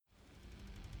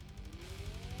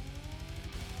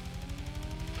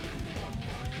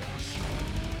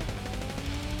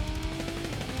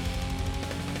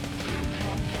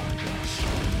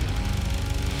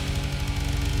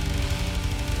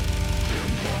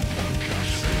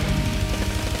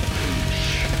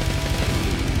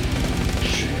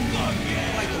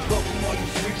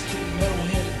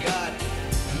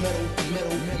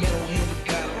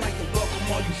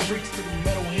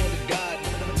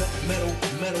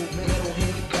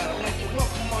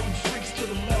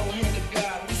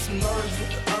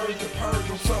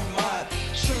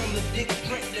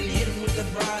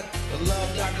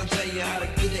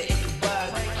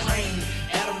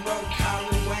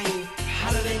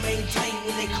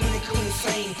physically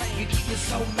insane. You keep it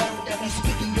so mellow that we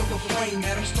speaking your refrain.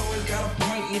 Adam Story's got a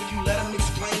point, and if you let him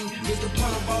explain, here's the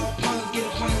pun of all puns, get a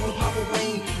pun with Papa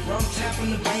Wayne. Rum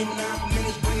tapping the vein, and 9 for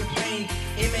minutes bringing pain.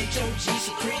 MHOG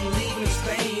secreting, leaving a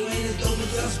stain. You ain't as dope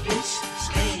as us, bitch.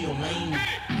 Stay in your lane.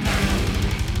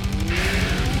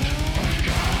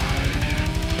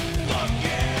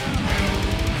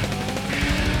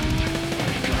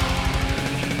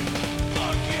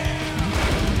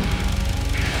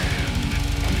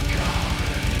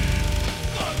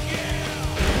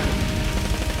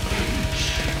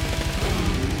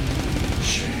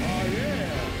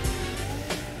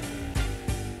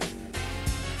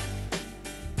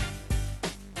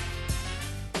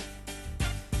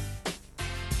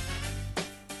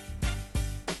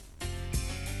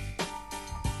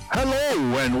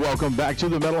 Hello and welcome back to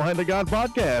the Metal Hand of God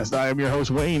podcast. I am your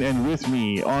host Wayne, and with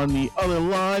me on the other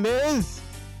line is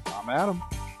I'm Adam.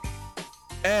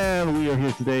 And we are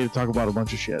here today to talk about a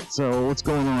bunch of shit. So what's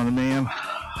going on, man?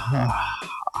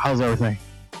 How's everything?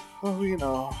 Oh, you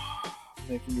know,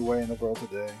 making your way in the world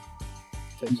today.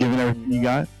 Giving everything you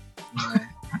got? Yeah.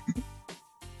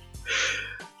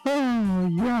 Oh,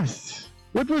 yes.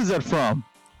 What was that from?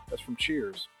 That's from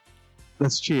Cheers.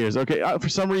 That's Cheers. Okay, for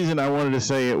some reason I wanted to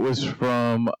say it was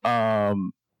from, not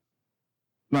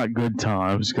Good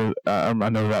Times, because I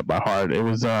know that by heart. It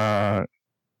was,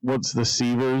 what's the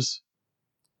Seavers?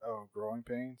 Oh, Growing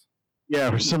Pains?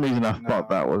 Yeah, for some reason I thought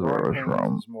that was where it was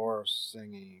from. Is more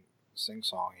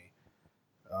sing-songy.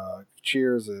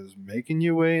 Cheers is making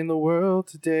your way in the world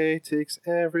today takes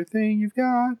everything you've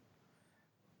got.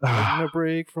 Taking a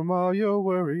break from all your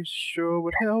worries sure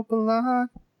would help a lot.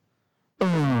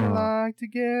 I like to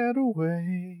get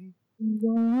away.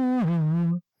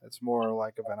 It's more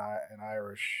like of an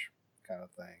Irish kind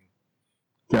of thing.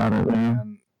 Got it, man.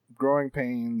 And Growing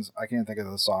Pains, I can't think of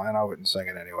the song, and I wouldn't sing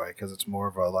it anyway because it's more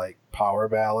of a like power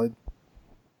ballad.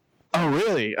 Oh,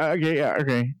 really? Okay, yeah,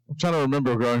 okay. I'm trying to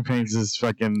remember Growing Pains is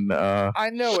fucking. I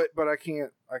know it, but I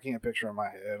can't picture it in my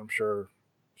head. I'm sure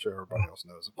everybody else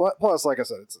knows it. Plus, like I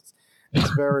said, it's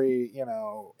very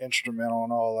instrumental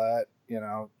and all that.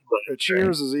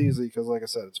 Cheers is easy because, like I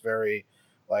said, it's very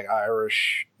like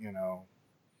Irish,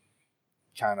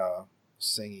 kind of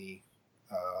singy,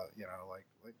 I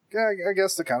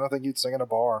guess the kind of thing you'd sing in a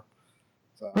bar.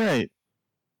 So, right.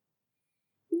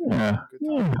 Yeah.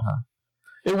 Yeah.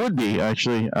 It would be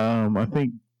actually. I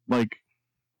think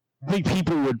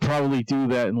people would probably do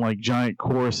that in like giant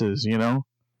choruses, like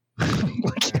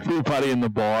everybody in the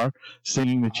bar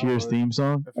singing the Cheers theme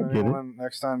song.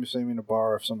 Next time you see me in a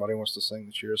bar, if somebody wants to sing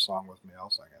the Cheers song with me,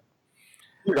 I'll sing it.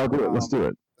 Yeah, I'll do it. Let's do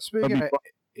it. Speaking of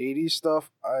 80s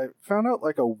stuff, I found out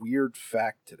like a weird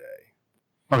fact today.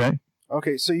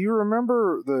 Okay, so you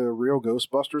remember the real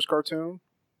Ghostbusters cartoon?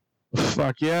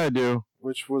 Fuck yeah, I do.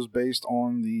 Which was based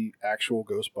on the actual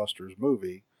Ghostbusters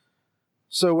movie.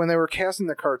 So when they were casting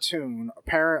the cartoon,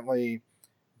 apparently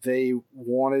they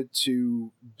wanted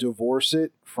to divorce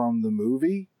it from the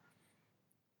movie.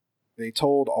 They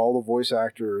told all the voice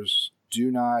actors, do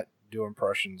not do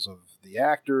impressions of the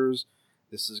actors.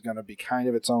 This is going to be kind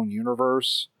of its own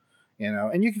universe.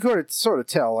 And you can sort of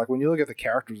tell, like when you look at the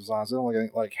character designs, they don't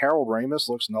look like Harold Ramis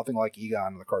looks nothing like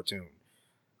Egon in the cartoon.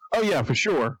 Oh yeah, for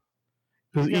sure.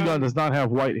 Because Egon does not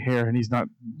have white hair, and he's not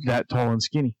that tall and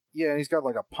skinny. Yeah, and he's got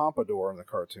like a pompadour in the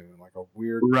cartoon, like a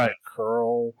weird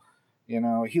curl.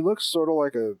 He looks sort of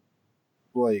like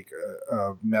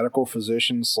a medical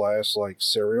physician / like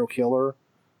serial killer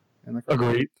in the cartoon.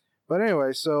 Agreed. But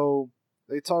anyway, so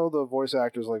they told the voice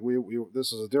actors like we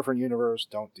this is a different universe.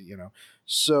 Don't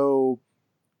So,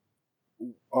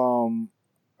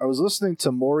 I was listening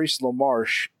to Maurice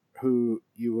LaMarche, who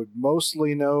you would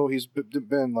mostly know. He's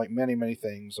been like many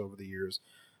things over the years,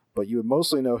 but you would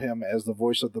mostly know him as the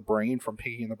voice of the Brain from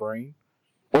Pinky and the Brain.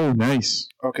 Oh, nice.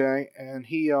 Okay, and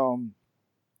he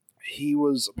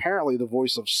was apparently the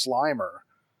voice of Slimer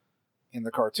in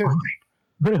the cartoon.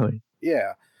 Really?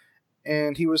 Yeah.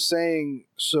 And he was saying,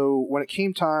 so when it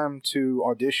came time to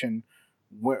audition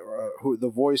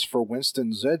the voice for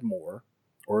Winston Zeddemore,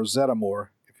 or Zeddemore,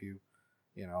 if you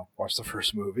watch the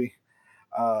first movie,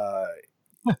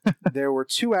 there were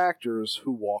 2 actors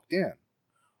who walked in.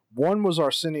 One was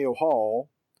Arsenio Hall.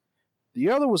 The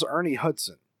other was Ernie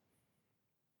Hudson.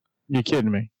 You're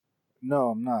kidding me.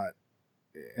 No, I'm not.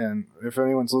 And if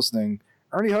anyone's listening,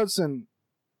 Ernie Hudson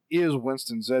is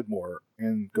Winston Zeddemore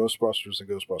in Ghostbusters and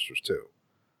Ghostbusters 2.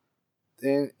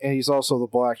 And he's also the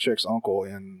black chick's uncle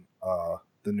in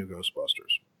the new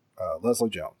Ghostbusters, Leslie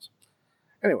Jones.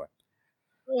 Anyway.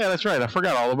 Yeah, that's right. I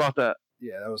forgot all about that.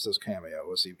 Yeah, that was his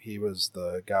cameo. He was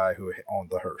the guy who owned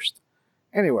the Hearst.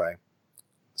 Anyway,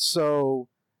 so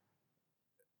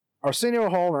Arsenio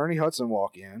Hall and Ernie Hudson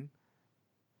walk in,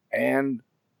 and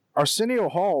Arsenio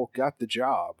Hall got the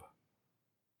job.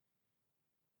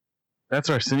 That's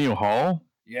Arsenio Hall?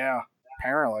 Yeah,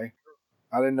 apparently.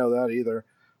 I didn't know that either.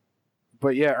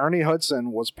 But yeah, Ernie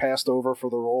Hudson was passed over for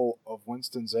the role of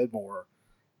Winston Zeddemore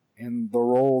in the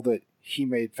role that he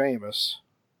made famous.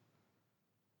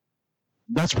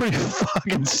 That's pretty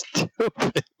fucking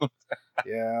stupid.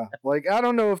 Yeah. Like, I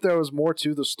don't know if there was more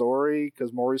to the story,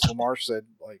 because Maurice LaMarche said,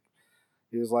 like,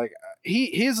 he was like,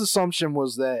 his assumption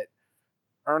was that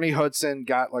Ernie Hudson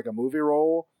got, like, a movie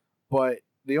role, but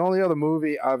the only other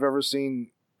movie I've ever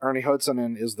seen Ernie Hudson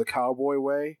in is The Cowboy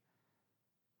Way.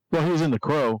 Well, he was in The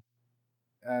Crow.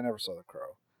 I never saw The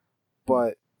Crow.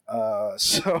 But,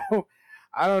 so,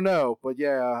 I don't know. But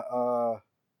yeah,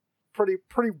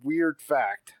 pretty weird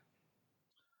fact.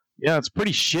 Yeah, it's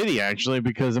pretty shitty, actually,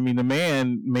 because, I mean, the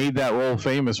man made that role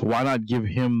famous. Why not give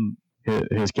him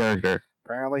his character?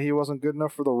 Apparently he wasn't good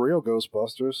enough for the real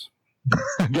Ghostbusters.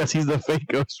 I guess he's the fake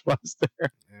Ghostbuster.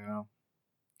 Yeah.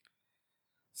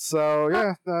 So,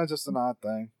 yeah, just an odd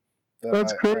thing.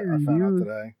 That's crazy. I found out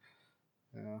today.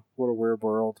 Yeah, what a weird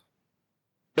world.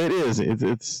 It is.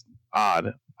 It's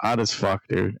odd. Odd as fuck,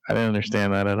 dude. I didn't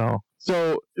understand that at all.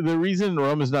 So, the reason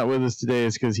Rum is not with us today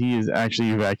is because he is actually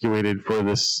evacuated for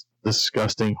this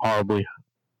disgusting, horribly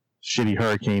shitty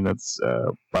hurricane that's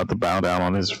about to bow down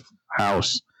on his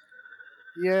house.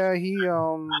 Yeah, he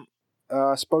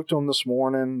spoke to him this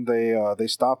morning. They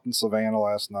stopped in Savannah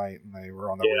last night, and they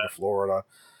were on their way to Florida.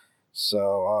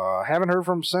 So, haven't heard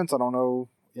from him since. I don't know.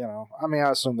 You know, I mean,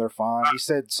 I assume they're fine. He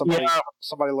said somebody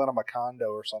lent him a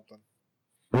condo or something.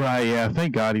 Right, yeah.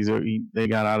 Thank God they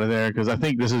got out of there, because I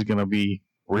think this is going to be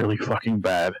really fucking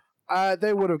bad.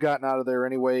 They would have gotten out of there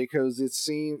anyway, because it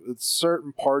seems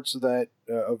certain parts of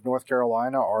of North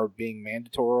Carolina are being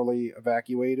mandatorily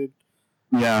evacuated.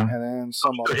 Yeah. And then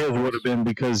some other his would have been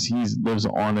because he lives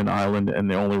on an island,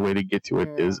 and the only way to get to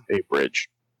it is a bridge.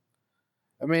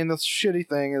 I mean, the shitty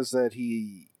thing is that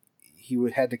he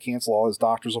had to cancel all his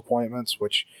doctor's appointments,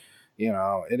 which, you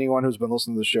know, anyone who's been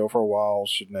listening to the show for a while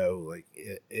should know. Like,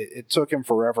 it took him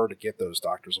forever to get those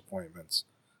doctor's appointments.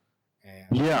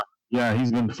 And yeah,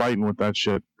 he's been fighting with that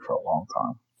shit for a long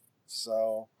time.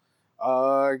 So,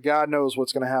 God knows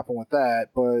what's going to happen with that.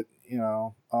 But, you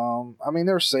know, I mean,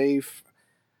 they're safe.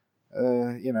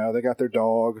 You know, they got their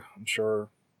dog. I'm sure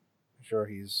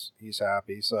he's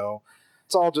happy. So,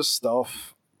 it's all just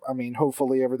stuff. I mean,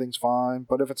 hopefully everything's fine,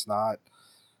 but if it's not,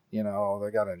 you know, they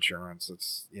got insurance.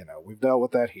 It's, you know, we've dealt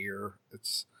with that here.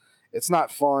 It's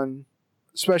not fun,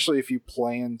 especially if you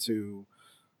plan to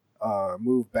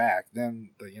move back.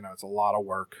 Then, you know, it's a lot of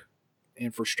work,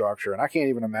 infrastructure, and I can't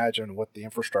even imagine what the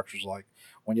infrastructure's like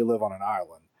when you live on an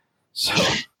island. So,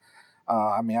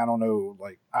 I mean, I don't know,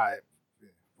 like,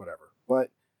 whatever. But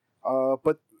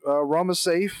Rum is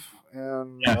safe,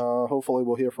 and hopefully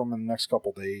we'll hear from him in the next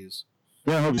couple days.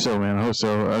 Yeah, I hope so, man. I hope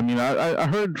so. I mean, I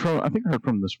heard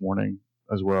from this morning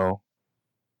as well.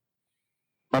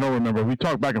 I don't remember. We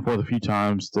talked back and forth a few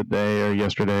times today or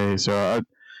yesterday, so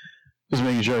just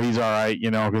making sure he's all right, you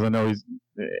know, because I know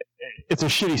it's a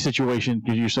shitty situation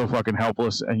because you're so fucking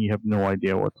helpless and you have no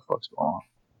idea what the fuck's going on.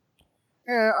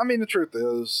 Yeah, I mean, the truth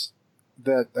is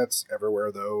that's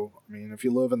everywhere, though. I mean, if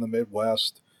you live in the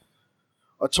Midwest,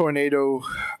 a tornado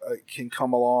can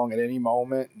come along at any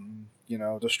moment and, you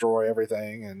know, destroy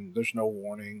everything, and there's no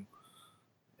warning.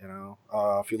 You know,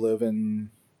 if you live in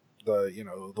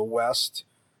the West,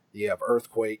 you have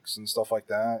earthquakes and stuff like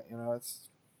that. You know,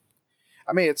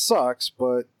 it sucks,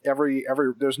 but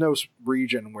there's no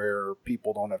region where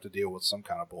people don't have to deal with some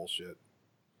kind of bullshit.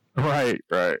 Right.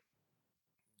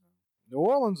 New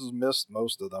Orleans has missed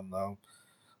most of them, though.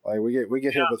 Like, we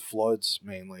get hit with floods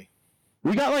mainly.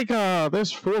 We got like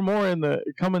there's 4 more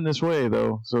coming this way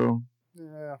though, so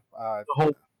yeah, the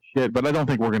whole shit. But I don't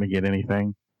think we're gonna get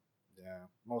anything. Yeah,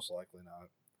 most likely not.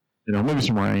 You know, maybe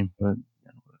some rain, but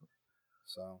yeah, whatever.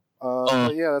 So,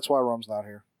 but yeah, that's why Rum's not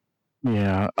here.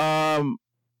 Yeah.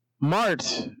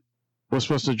 Mart was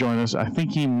supposed to join us. I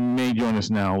think he may join us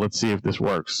now. Let's see if this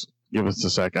works. Give us a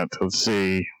second. Let's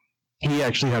see. He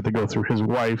actually had to go through his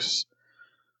wife's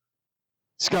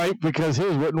Skype because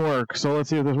his wouldn't work. So let's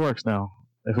see if this works now.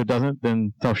 If it doesn't,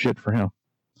 then tough shit for him.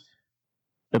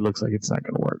 It looks like it's not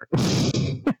going to work.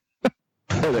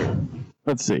 Hey there.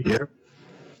 Let's see here.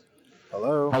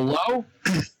 Hello? Hello?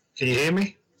 Can you hear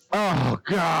me? Oh,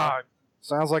 God.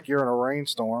 Sounds like you're in a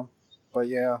rainstorm, but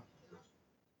yeah.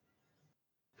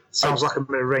 Sounds like I'm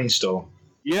in a rainstorm.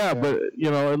 Yeah, but, you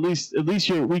know, at least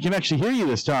we can actually hear you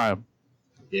this time.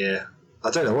 Yeah. I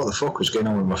don't know what the fuck was going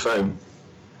on with my phone.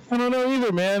 I don't know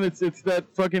either, man. It's that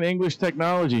fucking English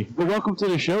technology. Well, welcome to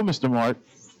the show, Mr. Mart.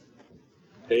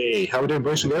 Hey, how we doing,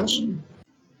 boys and girls?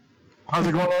 How's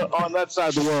it going on that side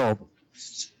of the world?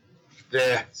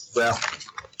 Yeah, well,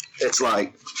 it's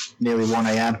like nearly 1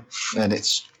 a.m. and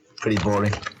it's pretty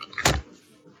boring.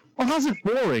 Well, how's it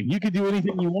boring? You could do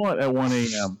anything you want at 1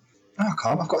 a.m. No, I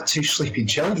can't. I've got 2 sleeping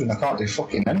children. I can't do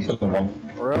fucking anything with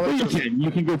them. Well, you can.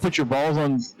 You can go put your balls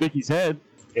on Vicky's head.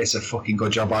 It's a fucking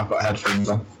good job I've got headphones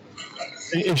on.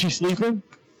 Is she sleeping?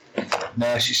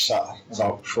 No, she's sat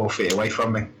about 4 feet away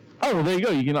from me. Oh, well, there you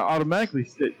go. You can automatically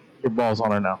sit your balls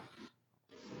on her now.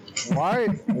 Why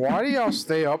do y'all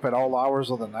stay up at all hours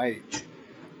of the night?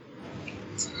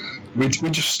 We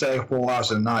just stay up all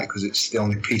hours of the night because it's the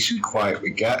only peace and quiet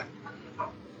we get.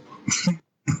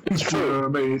 It's true. You know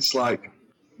what I mean? It's like...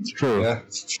 It's true. Yeah.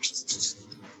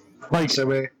 Like, So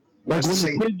we... like when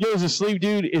the kid goes to sleep,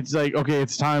 dude, it's like, okay,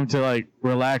 it's time to, like,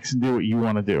 relax and do what you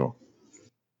want to do.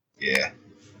 Yeah.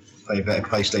 Play a bit of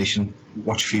PlayStation,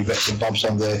 watch a few bits and bobs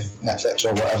on the Netflix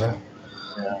or whatever.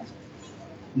 Yeah.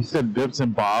 You said bits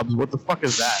and bobs? What the fuck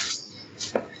is that?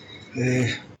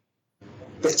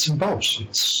 Bits and bobs.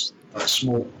 It's like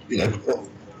small, you know,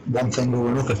 one thing or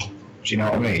another. Do you know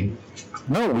what I mean?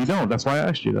 No, we don't. That's why I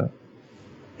asked you that.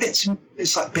 It's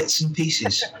like bits and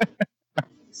pieces.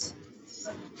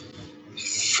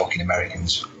 Fucking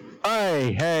Americans.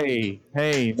 Hey,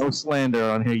 no slander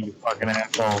on here, you fucking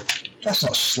asshole. That's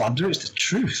not slander, it's the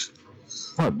truth.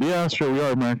 What? Yeah, sure, we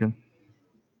are American.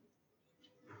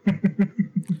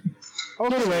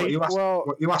 Anyway,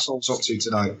 What you assholes up to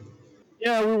tonight?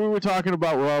 Yeah, we were talking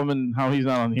about Rum and how he's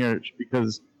not on here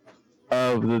because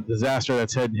of the disaster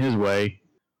that's heading his way.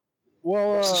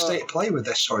 Well, What's the state of play with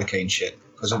this hurricane shit?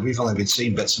 Because we've only been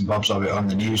seeing bits and bobs of it on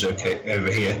the news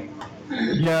over here.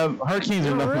 Yeah, hurricanes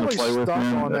are nothing really to play with, stuck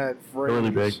man. on that phrase. They're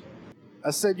really big.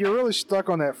 I said you're really stuck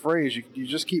on that phrase. You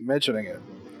just keep mentioning it.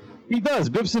 He does,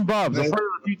 bips and bobs. I've heard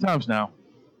it a few times now.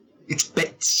 It's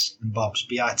bits and bobs,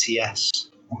 BITS.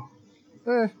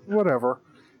 Whatever.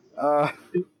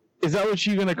 Is that what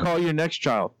you're going to call your next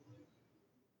child?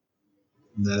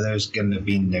 No, there's going to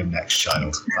be no next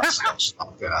child. That's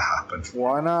not going to happen.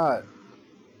 Why not?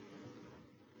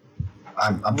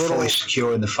 I'm fully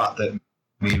secure in the fact that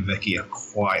me and Vicky are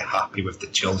quite happy with the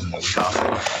children that we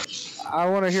have. I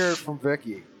want to hear it from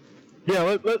Vicky.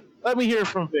 Yeah, let me hear it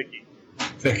from Vicky.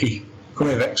 Vicky, come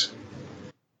here, Vix.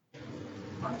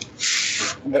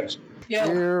 Vix. Yeah.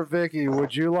 Dear Vicky,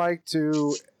 would you like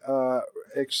to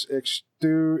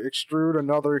extrude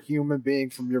another human being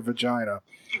from your vagina?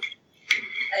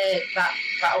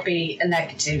 That'll be a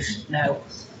negative. No.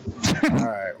 All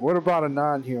right. What about a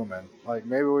non-human? Like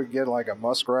maybe we get like a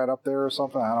muskrat up there or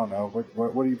something. I don't know.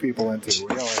 What are you people into?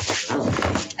 What do y'all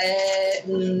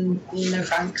into? No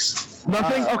thanks.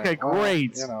 Nothing? Okay, Well,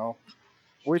 great. you know,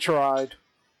 we tried.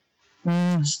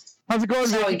 How's it going,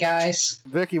 Sorry, Vicky? guys.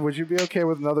 Vicky, would you be okay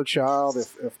with another child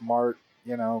if Mart,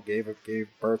 gave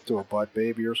birth to a butt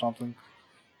baby or something?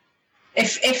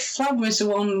 If I was the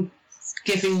one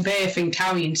giving birth and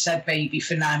carrying said baby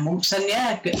for 9 months, then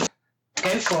yeah, go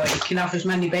for it. He can have as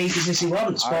many babies as he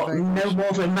wants, but no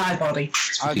more than my body.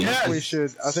 I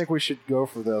think we should go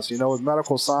for this. With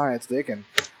medical science, they can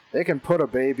put a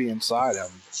baby inside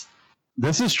him.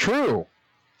 This is true.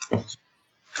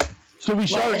 So we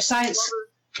Well, started.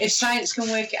 if science can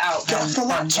work it out,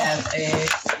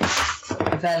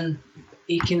 then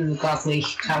he can gladly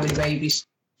carry the babies.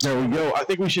 There we go. I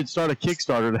think we should start a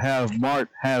Kickstarter to have Mart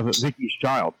have Vicky's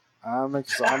child. I'm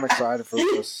excited for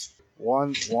this.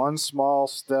 One small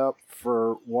step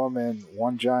for woman,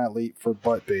 one giant leap for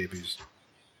butt babies.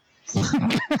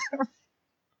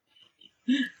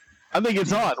 I think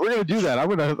it's on. We're gonna do that. I'm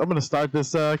gonna start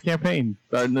this campaign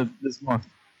starting this month.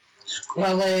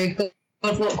 Well, good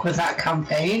luck with that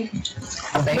campaign,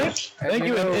 I think. Thank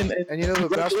you. And the best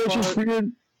congratulations part. for your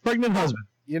pregnant husband.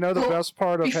 The best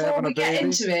part of Before having we a get baby.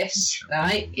 into this,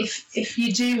 right, if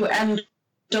you do end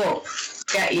up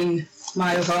getting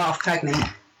my other half pregnant,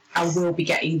 I will be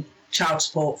getting child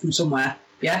support from somewhere,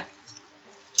 yeah?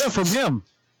 Yeah, from him.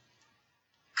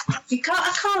 I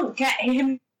can't get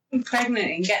him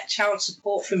pregnant and get child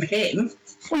support from him.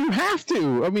 Well, you have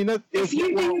to. I mean, If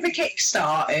you do the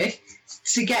Kickstarter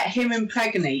to get him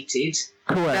impregnated,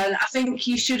 correct. then I think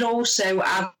you should also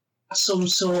add some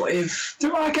sort of...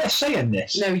 Do I get a say in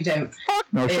this? No, you don't.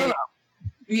 No, shut up.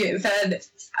 Yeah, then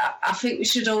I think we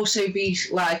should also be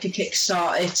like a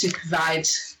Kickstarter to provide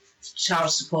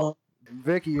child support.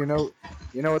 Vicky, you know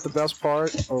what the best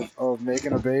part of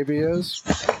making a baby is?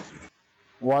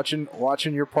 Watching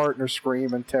your partner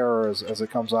scream in terror as it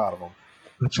comes out of him.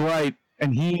 That's right.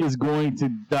 And he is going to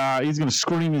die. He's going to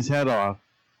scream his head off.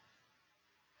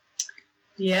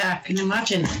 Yeah, I can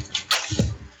imagine.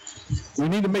 We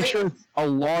need to make sure it's a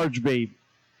large baby.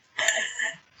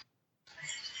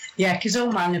 Yeah, because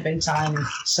all mine have been tiny,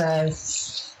 so...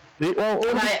 Well,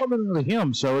 it was coming out of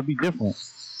him, so it'd be different.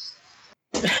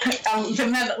 The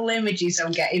mental images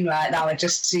I'm getting right now are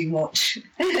just too much.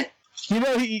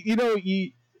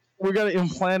 We're gonna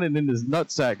implant it in his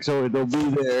nutsack, so it'll be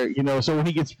there. So when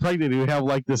he gets pregnant, he'll have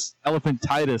like this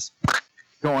elephantitis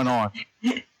going on.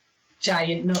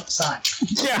 Giant nutsack.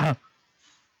 Yeah.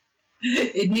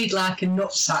 It'd need like a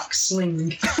nutsack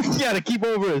sling. Yeah, to keep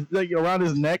over around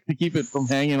his neck to keep it from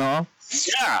hanging off.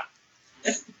 Yeah.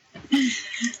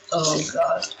 Oh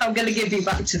God! I'm gonna give you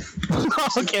back to.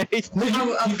 Okay.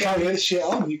 You carry this shit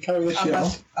on.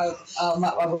 I'll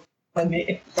not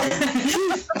limit.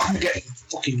 I'm getting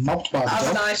fucking mobbed by the Have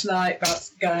dog. a nice night,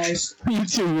 guys. You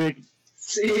too, Rick.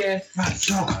 See ya. Right,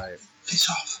 dog. Piss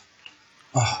off.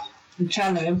 Oh. I'm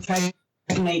trying to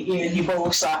impregnate you in your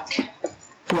ball sack.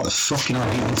 What the fucking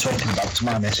are you even talking about to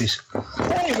my missus?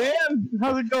 Hey man,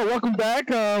 how's it going? Welcome back.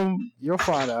 You'll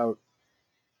find out.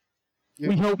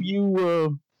 We hope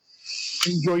you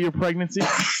enjoy your pregnancy.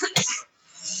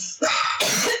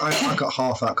 I got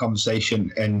half that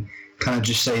conversation, and can I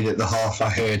just say that the half I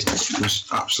heard was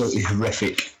absolutely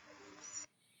horrific.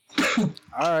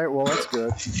 Alright, well, that's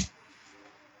good.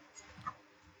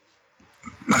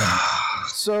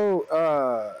 So,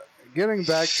 getting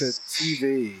back to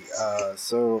TV,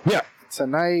 Yeah.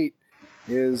 Tonight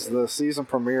is the season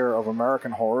premiere of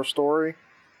American Horror Story.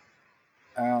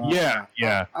 And, Yeah.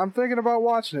 I'm thinking about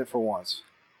watching it for once.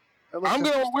 We're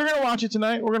gonna watch it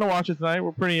tonight.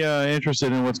 We're pretty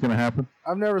interested in what's gonna happen.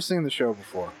 I've never seen the show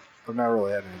before. I've never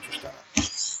really had an interest in it.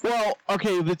 Well,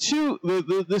 okay,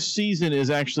 this season is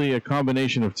actually a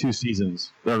combination of two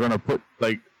seasons. They're gonna put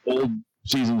old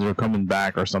seasons are coming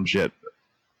back or some shit.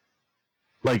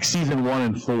 Like season 1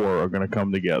 and 4 are gonna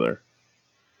come together.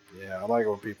 Yeah, I like it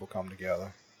when people come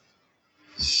together.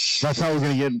 That's how we're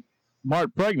gonna get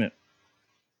Mart pregnant.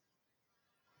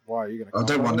 Why are you I gonna?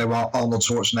 don't want no Arnold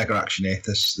Schwarzenegger action here.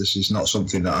 This is not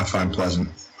something that I find pleasant.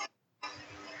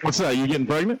 What's that? You getting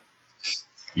pregnant?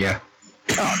 Yeah.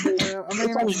 Yeah, I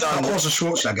mean, That was a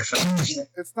Schwarzenegger film.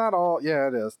 it's not all. Yeah,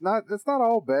 it is. It's not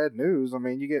all bad news. I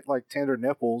mean, you get tender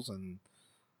nipples, and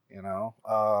you don't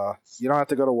have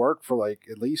to go to work for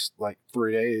at least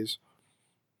 3 days.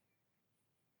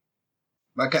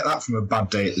 I get that from a bad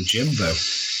day at the gym,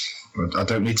 though. I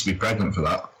don't need to be pregnant for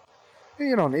that.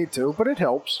 You don't need to, but it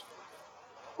helps.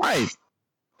 Right.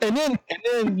 And then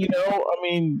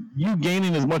you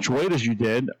gaining as much weight as you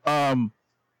did, it'll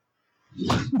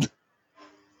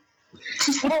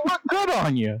look good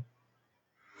on you.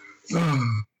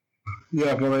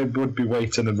 Yeah, well, it would be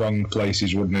weight in the wrong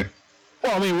places, wouldn't it?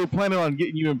 Well, I mean, we're planning on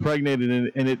getting you impregnated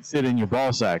and it sit in your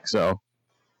ball sack, so.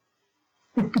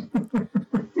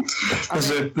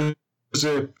 There's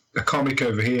a comic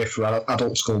over here for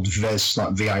adults called Viz,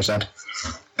 like V-I-Z,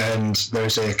 and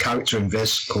there's a character in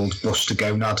Viz called Buster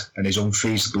Gonad and his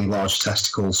unfeasibly large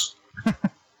testicles.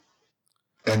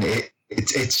 And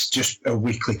it's just a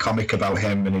weekly comic about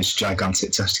him and his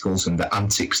gigantic testicles and the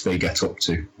antics they get up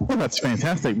to. Well, that's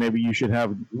fantastic. Maybe you should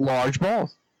have large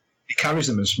balls. He carries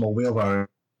them in a small wheelbarrow.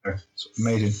 It's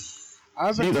amazing.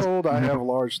 I've been told I have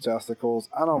large testicles.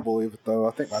 I don't believe it, though.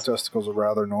 I think my testicles are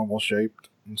rather normal shaped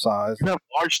in size. You have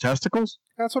large testicles?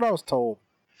 That's what I was told.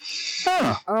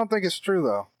 Huh. I don't think it's true,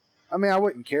 though. I mean, I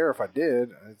wouldn't care if I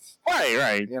did.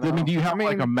 Right. I mean, do you have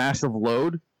a massive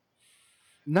load?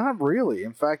 Not really.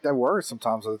 In fact, I worry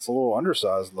sometimes that it's a little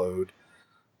undersized load.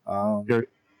 I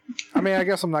mean, I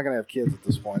guess I'm not going to have kids at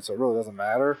this point, so it really doesn't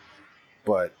matter.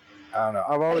 But I don't know.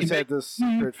 I've always had this.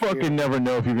 You fucking never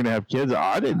know if you're going to have kids.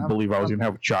 I didn't believe I was going to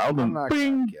have a child. I'm And not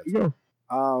bing, gonna have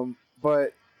kids.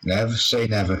 But Never say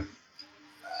never.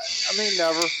 I mean,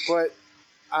 never. But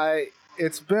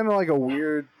it's been a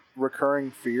weird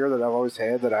recurring fear that I've always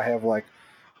had that I have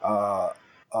a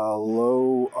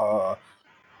low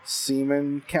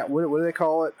semen count. What do they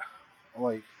call it?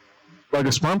 Like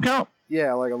a sperm count?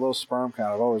 Yeah, like a low sperm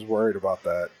count. I've always worried about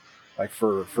that,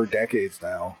 for decades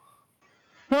now.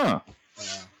 Huh.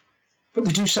 Yeah. But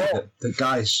did you say that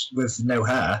guys with no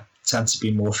hair tend to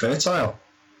be more fertile?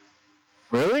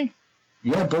 Really?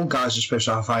 Yeah, bald guys are supposed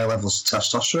to have higher levels of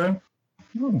testosterone.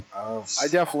 I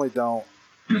definitely don't.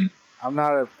 I'm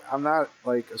not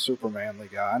like a super manly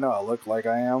guy. I know I look like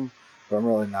I am, but I'm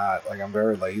really not. I'm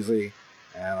very lazy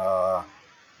and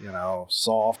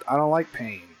soft. I don't like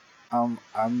pain. I'm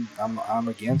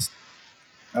against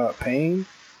pain,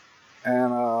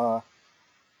 and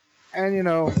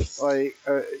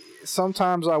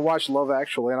sometimes I watch Love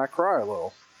Actually and I cry a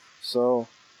little. So,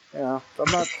 I'm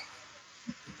not.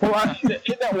 Well,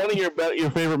 isn't that one of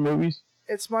your favorite movies?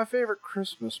 It's my favorite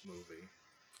Christmas movie.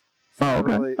 Oh,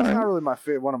 okay. It's not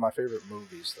really one of my favorite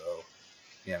movies, though.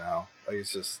 You know, like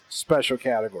it's just special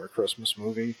category Christmas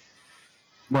movie.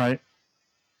 Right.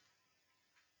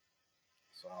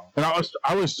 So. And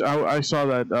I saw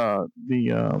that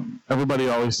everybody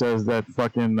always says that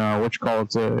fucking what you call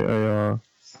it's a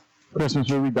Christmas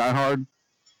movie, Die Hard.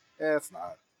 Yeah, it's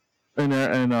not.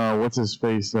 And what's his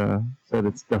face said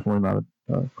it's definitely not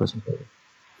a Christmas movie.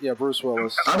 Yeah, Bruce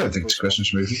Willis. I don't think it's a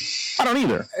Christmas movie. I don't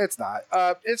either. It's not.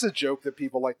 It's a joke that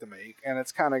people like to make, and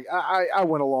it's kind of. I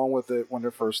went along with it when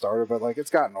it first started, but like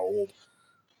it's gotten old.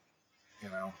 You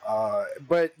know.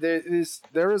 But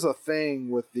there is a thing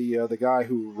with the guy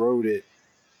who wrote it,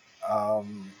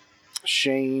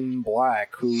 Shane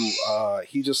Black, who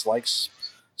he just likes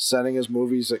setting his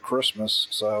movies at Christmas.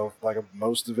 So like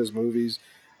most of his movies,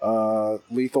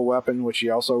 Lethal Weapon, which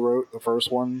he also wrote, the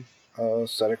first one,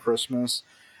 set at Christmas.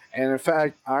 And in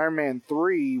fact, Iron Man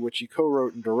 3, which he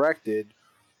co-wrote and directed,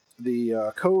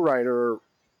 the co-writer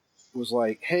was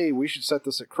like, hey, we should set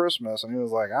this at Christmas. And he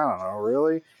was like, I don't know,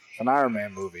 really? It's an Iron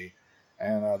Man movie.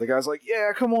 And the guy's like,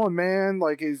 yeah, come on, man.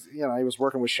 Like, he was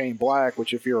working with Shane Black,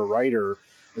 which if you're a writer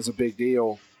is a big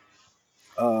deal.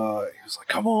 He was like,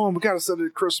 come on, we got to set it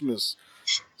at Christmas.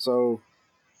 So,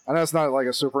 I know it's not like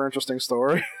a super interesting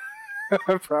story.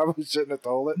 I probably shouldn't have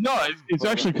told it. No, it's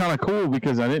actually kind of cool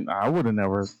because I would have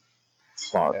never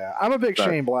thought. Yeah, I'm a big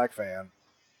Shane Black fan.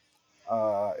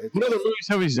 What other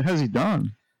movies has he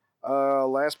done?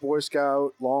 Last Boy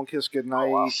Scout, Long Kiss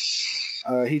Goodnight. Oh,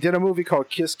 wow. He did a movie called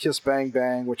Kiss Kiss Bang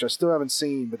Bang, which I still haven't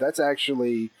seen, but that's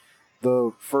actually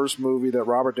the first movie that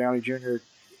Robert Downey Jr.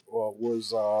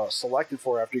 Was selected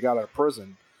for after he got out of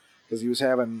prison, because he was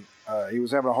having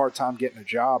a hard time getting a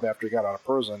job after he got out of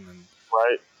prison. And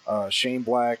right. Shane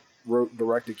Black wrote and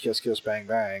directed Kiss Kiss Bang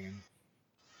Bang, and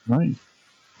nice.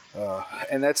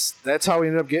 And that's how he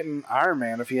ended up getting Iron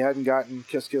Man. If he hadn't gotten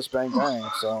Kiss Kiss Bang Bang,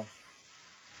 so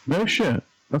no shit,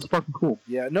 that's fucking cool.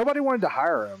 Yeah, nobody wanted to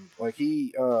hire him. Like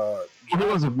he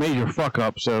was a major fuck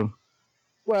up. So,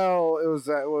 well, it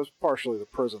was partially the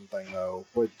prison thing though.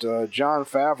 But Jon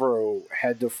Favreau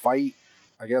had to fight,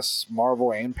 I guess,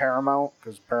 Marvel and Paramount,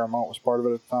 because Paramount was part of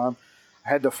it at the time.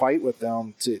 Had to fight with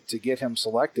them to get him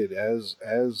selected as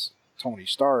Tony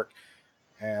Stark,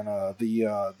 and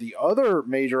the other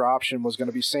major option was going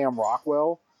to be Sam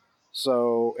Rockwell.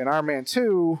 So in Iron Man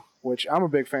 2, which I'm a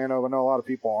big fan of, I know a lot of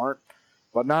people aren't,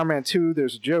 but in Iron Man 2,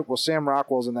 there's a joke. Well, Sam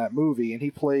Rockwell's in that movie, and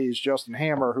he plays Justin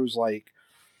Hammer, who's like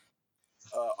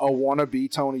a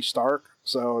wannabe Tony Stark.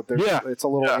 So it's a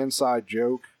little inside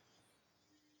joke.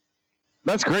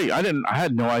 That's great. I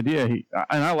had no idea. And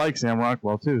I like Sam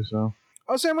Rockwell too. So.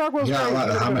 Oh, Sam Rockwell's great. I like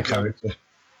the Hammer character.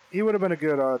 He would have been a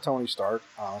good Tony Stark,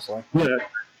 honestly. Yeah,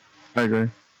 I agree.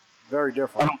 Very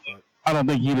different. I don't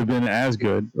think he'd have been as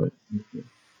good, but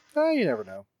you never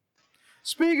know.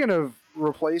 Speaking of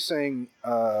replacing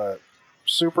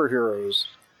superheroes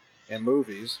in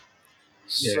movies,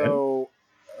 so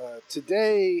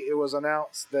today it was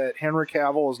announced that Henry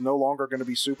Cavill is no longer going to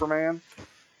be Superman.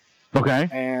 Okay.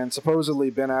 And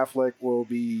supposedly Ben Affleck will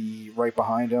be right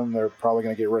behind him. They're probably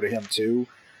going to get rid of him too.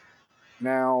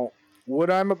 Now, what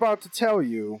I'm about to tell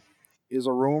you is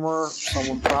a rumor.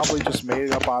 Someone probably just made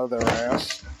it up out of their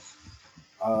ass.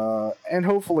 And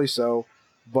hopefully so.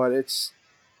 But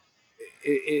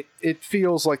it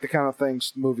feels like the kind of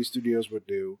things movie studios would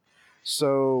do.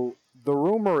 So the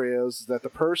rumor is that the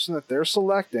person that they're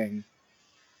selecting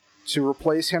to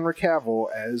replace Henry Cavill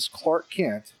as Clark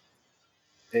Kent,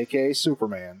 a.k.a.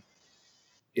 Superman,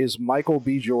 is Michael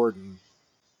B. Jordan,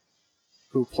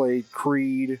 who played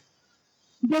Creed.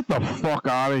 Get the fuck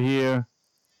out of here.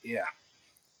 Yeah.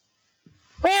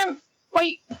 Man,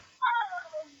 wait.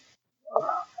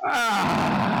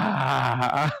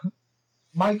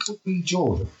 Michael B.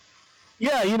 Jordan?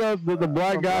 Yeah, you know, the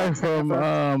black guy from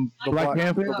Black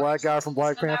Panther? The black guy from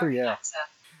Black Panther, yeah.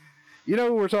 You know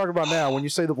who we're talking about now. When you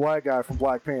say the black guy from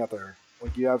Black Panther,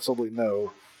 like you absolutely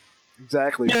know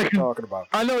exactly what you're talking about.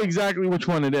 I know exactly which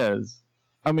one it is.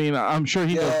 I mean, I'm sure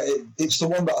he. Yeah, it's the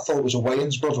one that I thought was a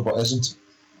Wayans brother, but isn't.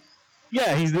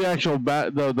 Yeah, he's the actual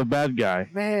the bad guy.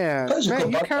 Man, you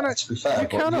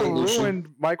kind of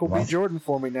ruined Michael B. Jordan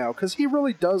for me now, because he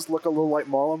really does look a little like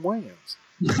Marlon Wayans.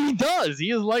 He does. He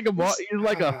is like a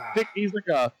thick. He's like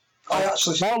a. I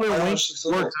honestly thought he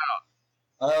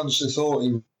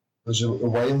was a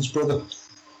Wayans brother.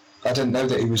 I didn't know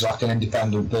that he was like an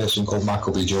independent person called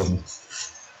Michael B. Jordan.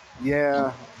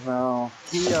 Yeah, no,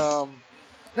 he's a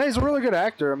really good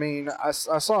actor. I mean, I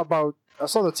saw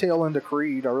the tail end of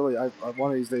Creed. I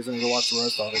one of these days I need to watch the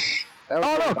rest of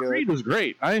it. Creed was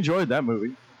great. I enjoyed that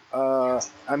movie.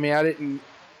 I mean, I didn't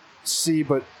see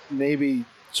but maybe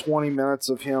 20 minutes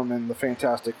of him in the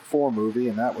Fantastic Four movie,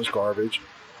 and that was garbage.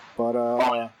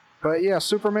 But yeah,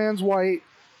 Superman's white.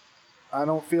 I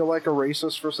don't feel like a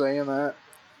racist for saying that.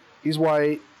 He's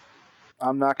white.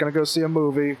 I'm not going to go see a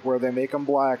movie where they make him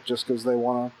black just because they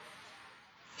want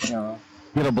to,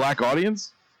 Get a black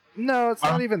audience? No, it's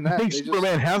not even that. I think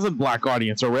Superman has a black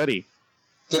audience already.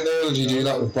 Didn't they already do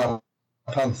that with Black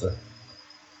Panther?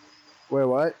 Wait,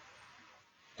 what?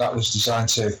 That was designed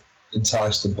to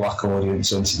entice the black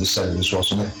audience into the cinemas,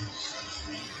 wasn't it?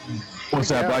 What's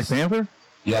that, Black Panther?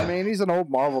 Yeah. I mean, he's an old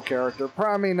Marvel character.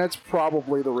 I mean, that's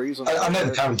probably the reason. I know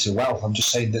the character well. I'm just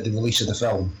saying that the release of the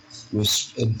film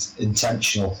was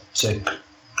intentional to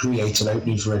create an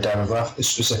opening for a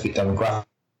specific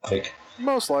demographic.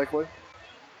 Most likely.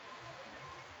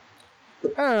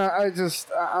 I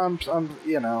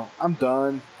don't know. I'm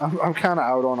done. I'm kind of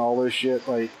out on all this shit.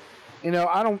 Like,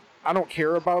 I don't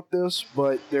care about this,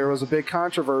 but there was a big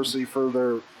controversy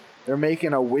for they're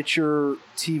making a Witcher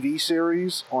TV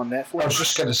series on Netflix. I was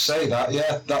just going to say that.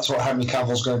 Yeah, that's what Henry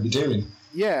Cavill's going to be doing.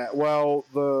 Yeah, well,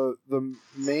 the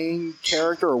main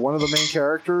character, or one of the main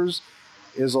characters,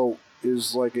 is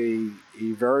like a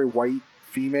very white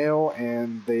female,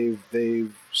 and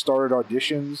they've started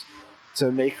auditions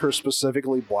to make her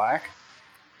specifically black,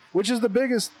 which is the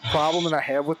biggest problem that I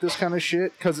have with this kind of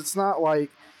shit, because it's not like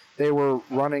they were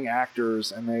running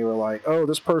actors and they were like, oh,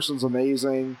 this person's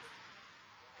amazing,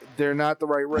 they're not the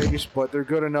right race, but they're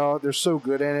good enough, they're so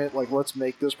good in it, like, let's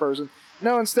make this person.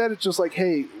 No, instead it's just like,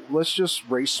 hey, let's just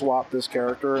race swap this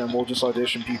character and we'll just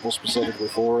audition people specifically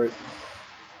for it.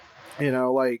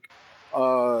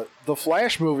 The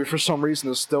Flash movie for some reason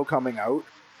is still coming out.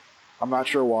 I'm not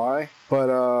sure why,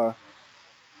 but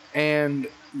and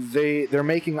they're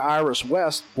making Iris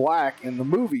West black in the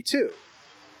movie too.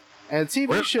 And the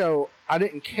TV show, I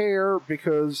didn't care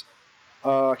because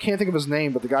I can't think of his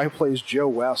name, but the guy who plays Joe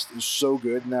West is so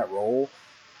good in that role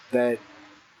that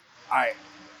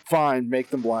fine, make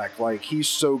them black. Like, he's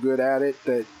so good at it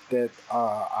that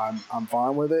I'm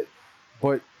fine with it.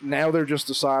 But now they're just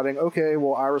deciding, okay,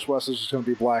 well, Iris West is just going to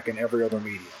be black in every other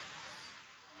medium.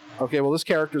 Okay, well, this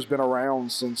character's been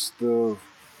around since the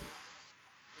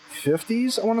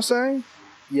 50s, I want to say.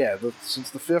 Yeah, since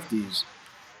the 50s.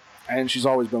 And she's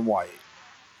always been white.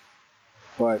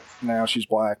 But now she's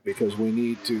black because we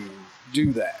need to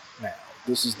do that now.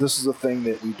 This is a thing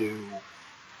that we do.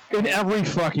 In every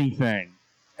fucking thing.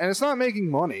 And it's not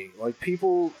making money. Like,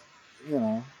 people,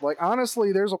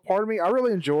 honestly, there's a part of me, I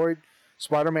really enjoyed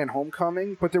Spider-Man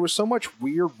Homecoming, but there was so much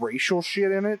weird racial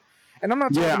shit in it. And I'm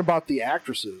not talking about the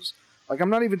actresses. Like, I'm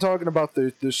not even talking about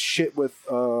this shit with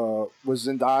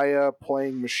Zendaya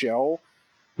playing Michelle.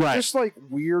 Right. Just, like,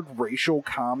 weird racial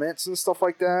comments and stuff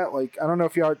like that. Like, I don't know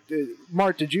if y'all...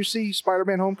 Mark, did you see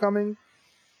Spider-Man Homecoming?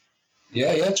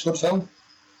 Yeah, it's a good film.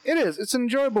 It is. It's an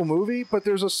enjoyable movie, but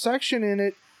there's a section in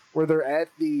it where they're at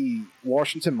the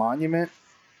Washington Monument,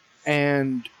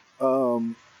 and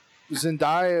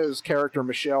Zendaya's character,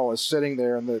 Michelle, is sitting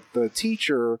there, and the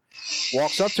teacher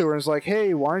walks up to her and is like,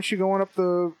 hey, why aren't you going up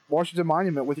the Washington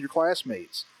Monument with your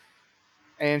classmates?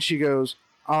 And she goes,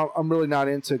 I'm really not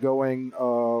into going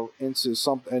into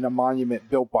a monument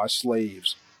built by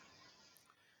slaves.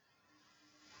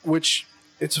 Which,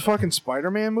 it's a fucking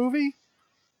Spider-Man movie.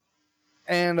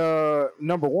 And,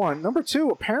 number one. Number two,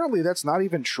 apparently that's not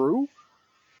even true.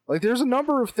 Like, there's a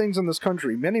number of things in this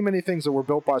country, many, many things that were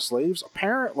built by slaves.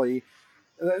 Apparently,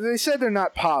 they said they're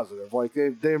not positive. Like,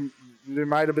 there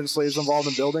might have been slaves involved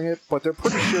in building it, but they're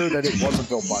pretty sure that it wasn't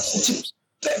built by slaves.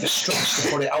 It's a bit of a stretch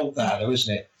to put it out there, though,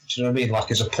 isn't it? Do you know what I mean?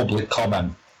 Like, as a public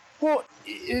comment. Well,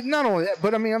 not only that,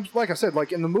 but I mean, like I said,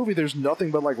 like, in the movie, there's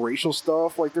nothing but, like, racial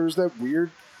stuff. Like, there's that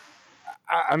weird...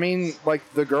 I mean,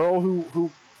 like, the girl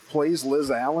who plays Liz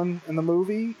Allen in the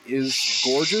movie is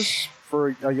gorgeous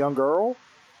for a young girl,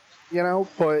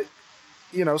 but,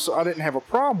 so I didn't have a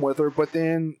problem with her, but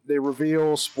then they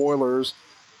reveal, spoilers,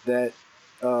 that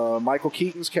Michael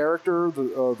Keaton's character,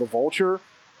 the Vulture,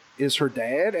 is her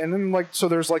dad, and then, like, so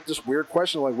there's, like, this weird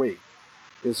question, like, wait,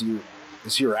 is he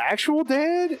your actual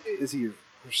dad? Is he your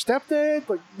stepdad?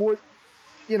 Like, what?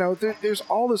 There's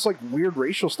all this, like, weird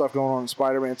racial stuff going on in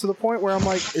Spider-Man, to the point where I'm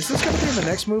like, is this going to be in the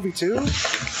next movie too?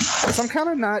 Because I'm kind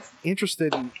of not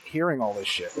interested in hearing all this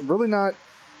shit. I'm really not.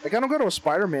 Like, I don't go to a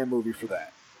Spider-Man movie for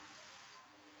that.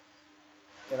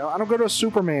 I don't go to a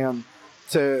Superman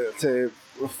to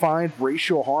find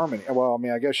racial harmony. Well, I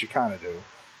mean, I guess you kind of do.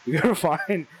 You go to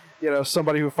find,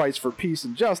 somebody who fights for peace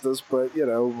and justice, but,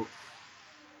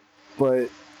 but...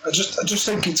 I just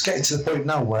think it's getting to the point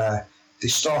now where they're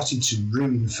starting to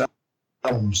ruin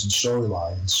realms and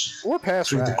storylines. We're past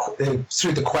through that.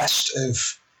 Through the quest of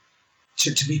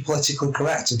to be politically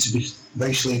correct and to be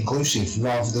racially inclusive,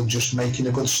 rather than just making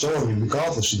a good story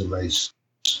regardless of the race.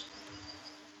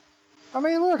 I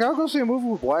mean, look, I'll go see a movie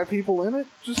with black people in it.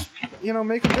 Just,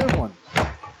 make a good one.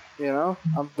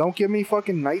 Don't give me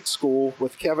fucking Night School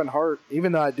with Kevin Hart,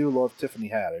 even though I do love Tiffany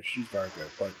Haddish. She's very good.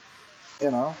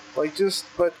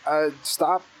 But,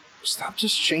 stop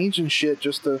just changing shit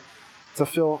just to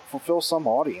fulfill some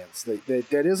audience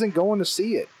that isn't going to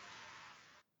see it.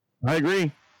 I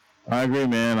agree,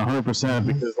 man, 100%.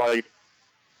 Because,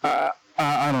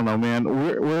 I don't know, man.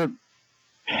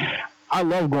 I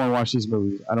love going to watch these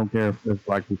movies. I don't care if there's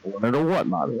black people in it or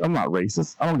whatnot. I'm not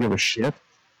racist. I don't give a shit.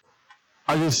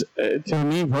 I just, to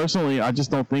me personally, I just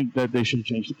don't think that they should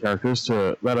change the characters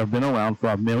that have been around for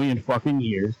a million fucking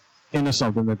years into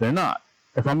something that they're not.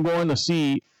 If I'm going to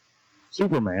see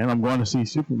Superman, I'm going to see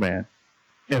Superman.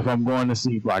 If I'm going to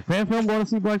see Black Panther, I'm going to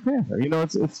see Black Panther.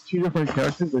 It's two different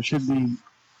characters that should be.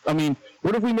 I mean,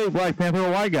 what if we made Black Panther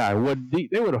a white guy?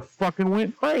 They would have fucking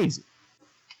went crazy.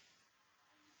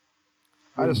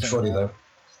 I just funny though.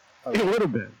 It would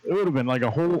have been. It would have been like a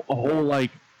whole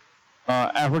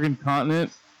African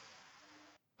continent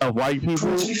of white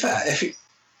people. To be fair, if it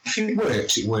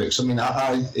works, it works. I mean,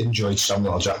 I enjoyed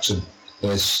Samuel L. Jackson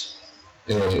as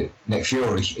Nick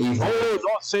Fury. Don't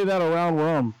say that around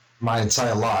Rum. My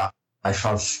entire life,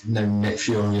 I've known Nick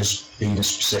Fury as being a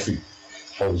specific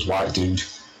old white dude.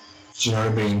 Do you know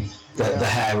what I mean? The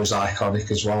hair was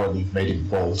iconic as well, and he made him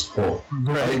bald. But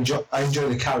I enjoy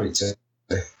the character.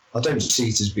 I don't see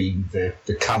it as being the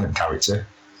canon character,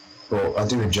 but I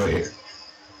do enjoy it.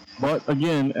 But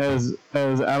again, as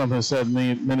Adam has said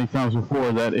many times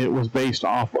before, that it was based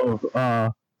off of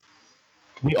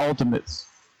the Ultimates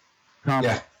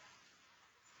comic. Yeah.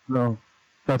 So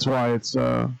that's why it's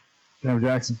Sam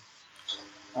Jackson.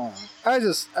 I'm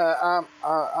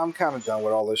kind of done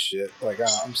with all this shit.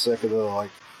 I'm sick of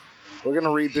we're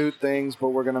gonna reboot things, but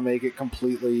we're gonna make it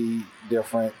completely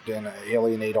different and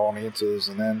alienate audiences,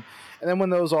 and then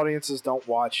when those audiences don't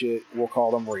watch it, we'll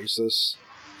call them racist.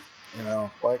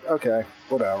 Okay,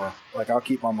 whatever. I'll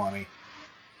keep my money.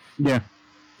 Yeah.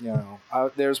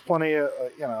 There's plenty of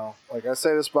I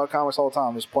say this about comics all the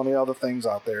time. There's plenty of other things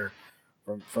out there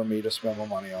for me to spend my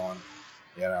money on.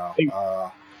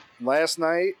 Last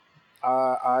night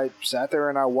I sat there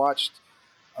and I watched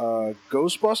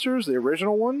Ghostbusters, the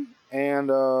original one. And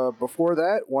before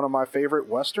that, one of my favorite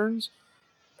Westerns.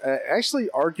 Actually,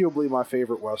 arguably my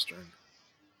favorite Western.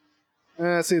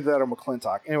 It's either that or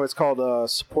McClintock. Anyway, it's called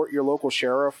Support Your Local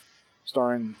Sheriff,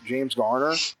 starring James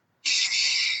Garner.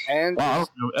 And wow, I don't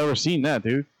think I've ever seen that,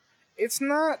 dude. It's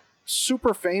not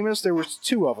super famous. There was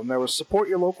two of them. There was Support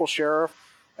Your Local Sheriff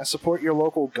and Support Your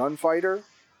Local Gunfighter,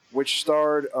 which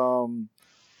starred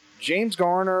James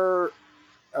Garner,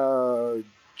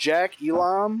 Jack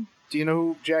Elam. Do you know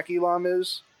who Jack Elam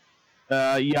is?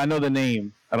 Yeah, I know the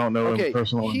name. I don't know him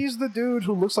personally. He's the dude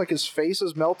who looks like his face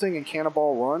is melting in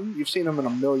Cannonball Run. You've seen him in a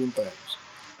million things.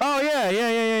 Oh,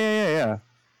 yeah.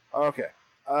 Okay.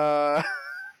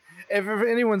 If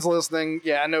anyone's listening,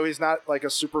 I know he's not a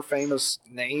super famous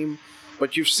name,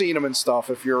 but you've seen him in stuff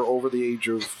if you're over the age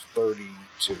of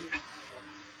 32.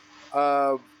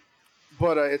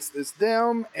 But it's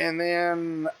them, and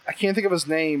then I can't think of his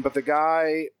name, but the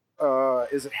guy...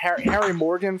 is it Harry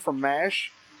Morgan from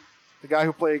MASH? The guy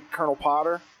who played Colonel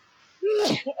Potter?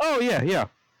 Oh, yeah.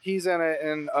 He's in it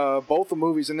in both the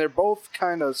movies, and they're both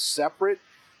kind of separate.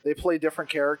 They play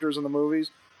different characters in the movies.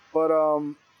 But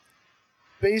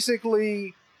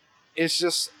basically, it's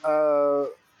just...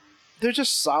 they're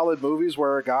just solid movies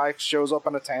where a guy shows up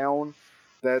in a town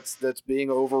that's being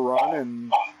overrun,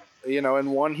 and,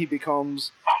 in one he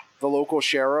becomes the local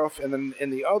sheriff, and then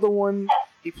in the other one...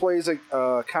 He plays a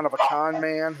kind of a con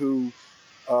man who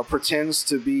pretends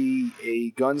to be a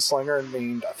gunslinger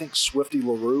named, I think, Swifty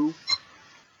LaRue.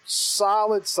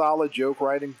 Solid joke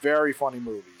writing. Very funny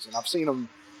movies. And I've seen them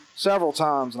several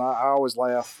times, and I always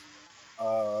laugh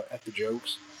at the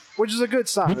jokes, which is a good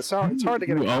sign. It's hard to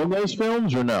get. You own those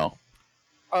films or no?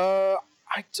 I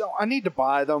don't. I need to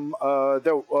buy them.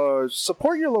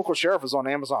 Support Your Local Sheriff is on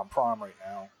Amazon Prime right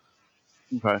now.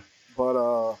 Okay.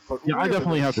 But yeah, I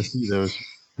definitely have to see those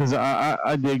because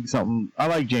I dig something. I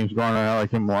like James Garner. I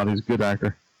like him a lot. He's a good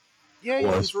actor.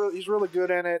 Yeah, he's really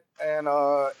good in it, and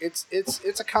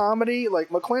it's a comedy. Like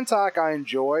McClintock, I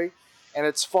enjoy, and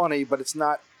it's funny, but it's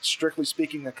not strictly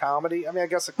speaking a comedy. I mean, I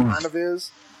guess it kind of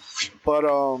is, but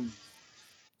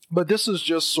this is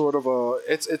just sort of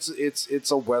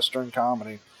it's a Western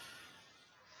comedy.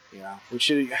 Yeah, which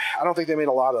I don't think they made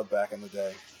a lot of back in the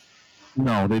day.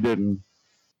 No, they didn't.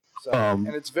 So, and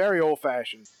it's very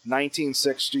old-fashioned,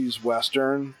 1960s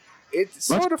Western. It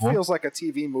sort of feels like a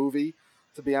TV movie,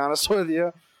 to be honest with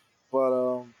you.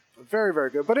 But very, very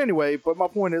good. But anyway, my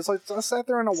point is, like, I sat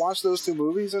there and I watched those two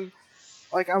movies, and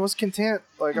like I was content.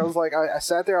 Like I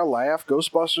sat there, I laughed.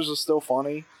 Ghostbusters is still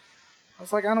funny. I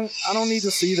was like, I don't need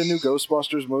to see the new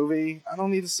Ghostbusters movie. I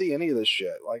don't need to see any of this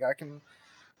shit. Like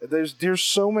there's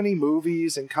so many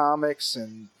movies and comics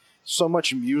and so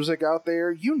much music out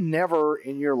there. You never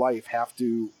in your life have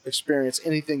to experience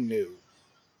anything new.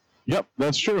 Yep,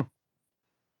 that's true.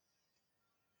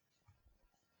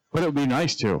 But it would be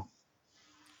nice to.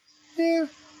 Yeah,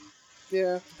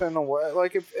 depending on what.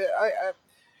 Like if I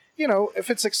if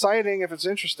it's exciting, if it's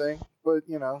interesting, but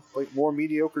like more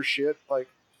mediocre shit, like.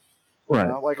 Right.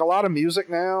 Like a lot of music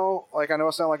now, like I know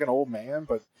I sound like an old man,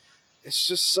 but it's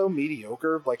just so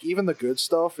mediocre. Like even the good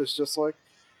stuff is just like,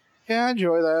 yeah, I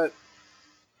enjoy that.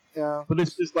 Yeah. But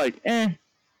it's just like,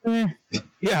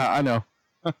 Yeah, I know.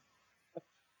 I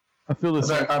feel the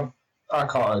same. I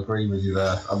can't agree with you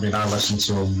there. I mean, I listen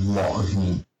to a lot of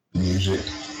music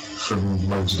from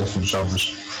loads of different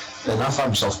genres, and I find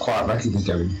myself quite regularly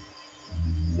going,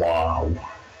 wow.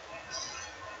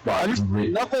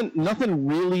 Nothing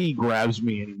really grabs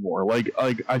me anymore. Like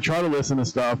I try to listen to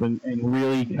stuff and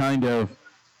really kind of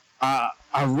I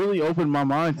really open my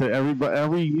mind to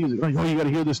every music. Like, oh, you got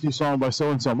to hear this new song by so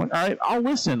and so. I'm like, all right, I'll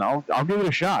listen. I'll give it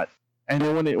a shot. And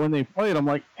then when they play it, I'm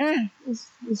like,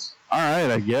 it's all right,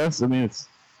 I guess. I mean, it's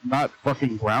not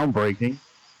fucking groundbreaking.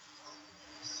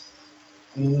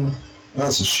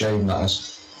 That's a shame. That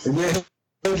is. Have you heard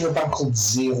of a band called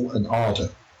Zeal and Ardor?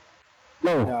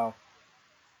 No.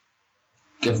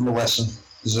 Give them a listen.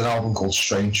 There's an album called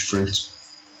Strange Fruit.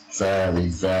 Very,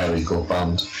 very good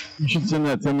band. You should send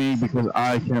that to me because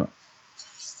I can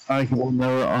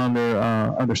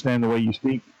never understand the way you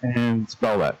speak and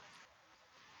spell that.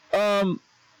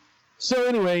 So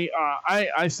anyway,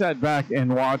 I sat back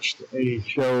and watched a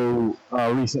show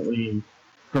recently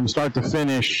from start to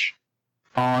finish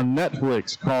on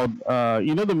Netflix called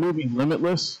the movie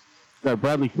Limitless that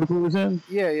Bradley Cooper was in?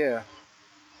 Yeah.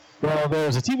 Well,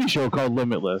 there's a TV show called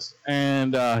Limitless,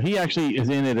 and he actually is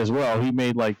in it as well. He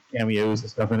made, like, cameos and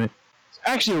stuff in it. It's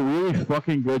actually a really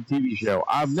fucking good TV show.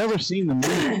 I've never seen the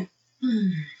movie.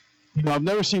 I've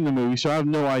never seen the movie, so I have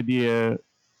no idea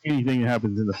anything that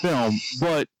happens in the film.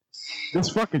 But this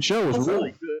fucking show was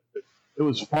really good. It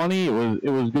was funny.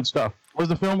 It was good stuff. Was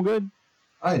the film good?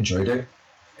 I enjoyed it.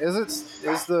 Is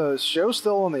the show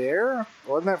still on the air?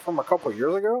 Wasn't that from a couple of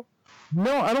years ago?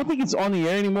 No, I don't think it's on the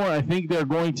air anymore. I think they're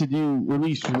going to do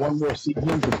release one more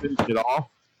season to finish it off,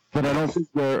 but I don't think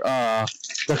they're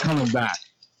coming back.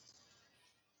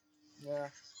 Yeah.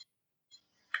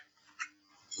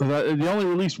 So they only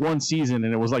released one season,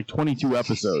 and it was like 22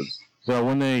 episodes. So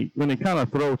when they kind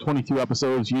of throw 22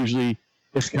 episodes, usually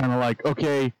it's kind of like,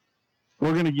 okay,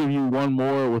 we're going to give you one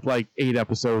more with like 8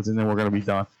 episodes, and then we're going to be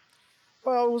done.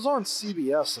 Well, it was on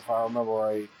CBS, if I remember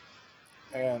right,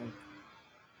 and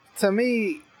to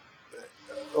me,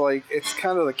 like, it's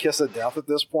kind of the kiss of death at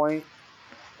this point.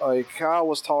 Like, Kyle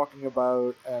was talking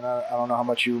about, and I don't know how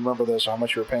much you remember this or how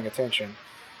much you were paying attention.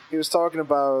 He was talking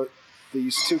about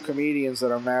these two comedians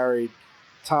that are married,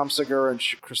 Tom Segura and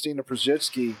Christina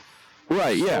Przitsky.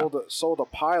 Right, yeah. Sold a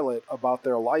pilot about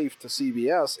their life to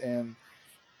CBS, and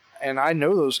I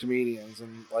know those comedians,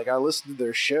 and, like, I listened to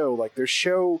their show. Like, their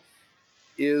show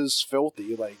is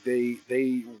filthy. Like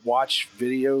they watch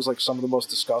videos, like some of the most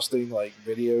disgusting like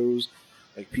videos,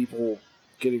 like people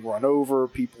getting run over,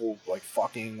 people like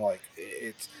fucking, like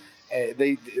it's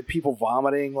people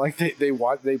vomiting, like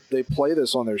they play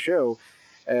this on their show,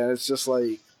 and it's just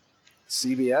like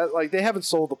CBS, like they haven't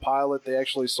sold the pilot, they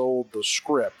actually sold the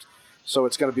script, so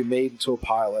it's going to be made into a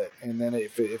pilot, and then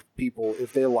if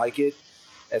they like it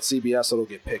at CBS, it'll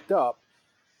get picked up.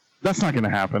 That's not going to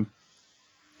happen.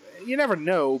 You never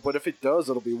know, but if it does,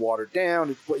 it'll be watered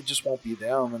down. It just won't be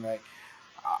them. And like,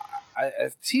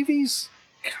 TV's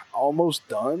almost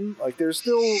done. Like, there's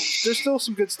still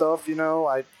some good stuff.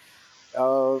 Like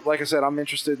I said, I'm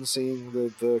interested in seeing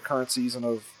the current season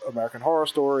of American Horror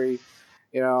Story.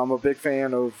 I'm a big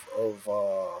fan of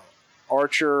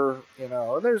Archer.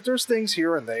 And there's things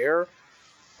here and there,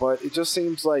 but it just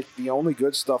seems like the only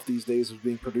good stuff these days is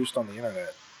being produced on the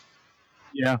internet.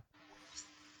 Yeah.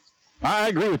 I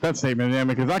agree with that statement, man,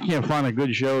 because I can't find a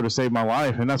good show to save my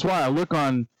life, and that's why I look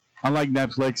on like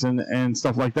Netflix and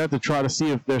stuff like that to try to see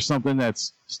if there's something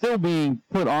that's still being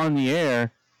put on the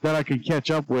air that I could catch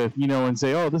up with, and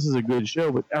say, oh, this is a good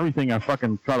show, but everything I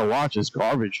fucking try to watch is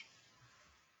garbage.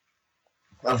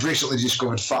 I've recently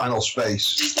discovered Final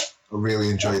Space. I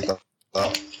really enjoyed that.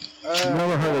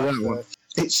 Never heard of that one.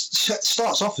 It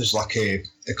starts off as like a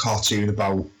cartoon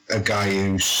about a guy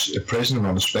who's a prisoner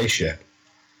on a spaceship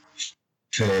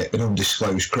for an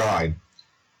undisclosed crime.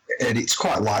 And it's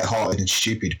quite light-hearted and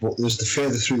stupid, but as the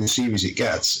further through the series it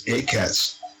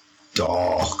gets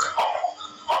dark.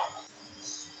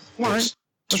 Right.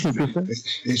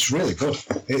 It's really good.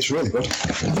 It's really good.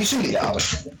 Have you seen it, Alan?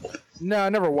 No, I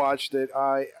never watched it.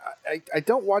 I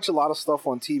don't watch a lot of stuff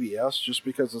on TBS just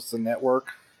because it's the network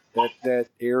that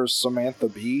airs Samantha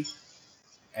Bee,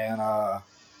 and I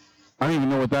don't even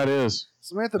know what that is.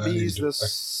 Samantha Bee's this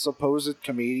supposed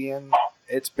comedian.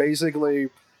 It's basically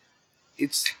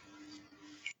it's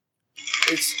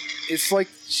like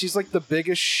she's like the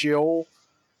biggest shill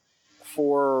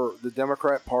for the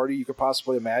Democrat Party you could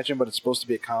possibly imagine, but it's supposed to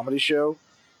be a comedy show.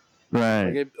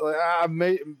 Right. I've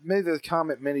made the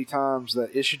comment many times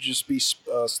that it should just be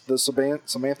the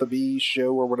Samantha Bee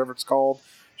show or whatever it's called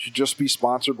should just be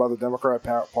sponsored by the Democrat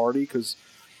Party because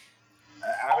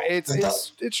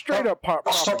it's straight up pop.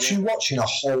 That stops you watching a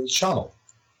whole channel.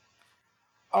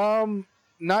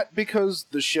 Not because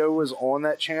the show is on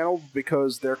that channel,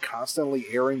 because they're constantly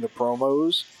airing the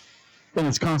promos. And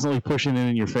it's constantly pushing it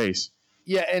in your face.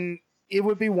 Yeah, and it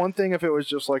would be one thing if it was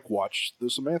just like, watch the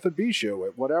Samantha Bee show,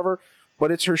 whatever,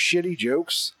 but it's her shitty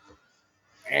jokes.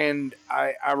 And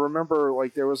I remember,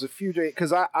 like, there was a few days,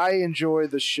 because I enjoy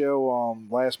the show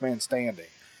Last Man Standing,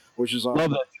 which is on.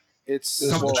 Love it. It's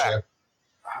coming back.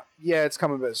 Yeah, it's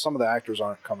coming back. Some of the actors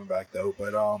aren't coming back, though,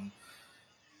 but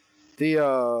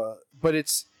but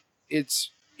it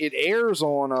airs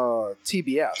on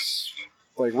TBS,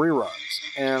 like reruns,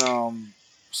 and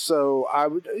so I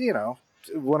would,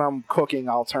 when I'm cooking,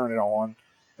 I'll turn it on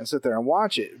and sit there and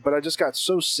watch it. But I just got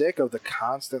so sick of the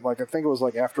constant, like I think it was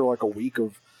like after like a week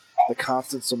of the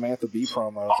constant Samantha Bee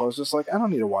promos, I was just like, I don't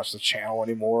need to watch the channel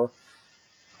anymore.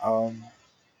 I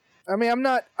mean, I'm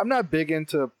not big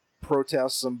into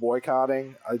protests and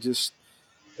boycotting. I just,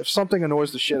 if something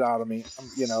annoys the shit out of me,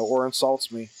 or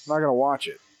insults me, I'm not gonna watch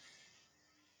it.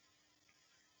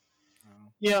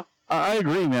 Yeah, I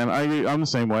agree, man. I agree. I'm the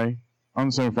same way. I'm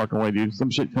the same fucking way, dude.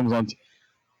 Some shit comes on.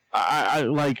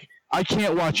 I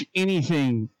can't watch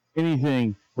anything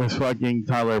with fucking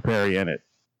Tyler Perry in it.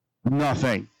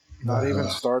 Nothing. Not even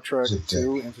Star Trek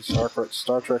 2 into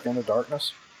Star Trek Into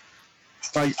Darkness?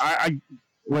 Like,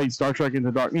 wait, Star Trek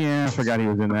Into Darkness? Yeah, I forgot he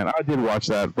was in that. I did watch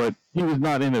that, but he was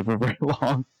not in it for very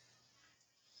long.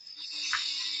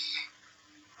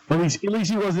 At least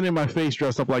he wasn't in my face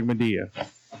dressed up like Medea.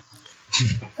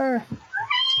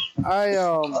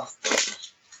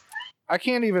 I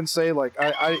can't even say, like,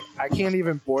 I can't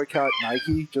even boycott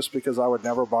Nike just because I would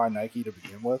never buy Nike to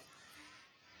begin with.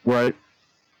 Right.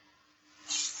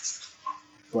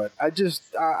 But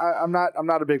I'm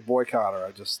not a big boycotter.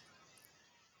 I just,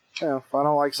 if I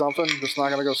don't like something, I'm just not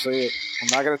going to go say it. I'm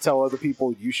not going to tell other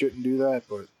people you shouldn't do that,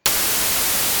 but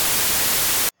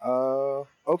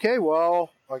okay,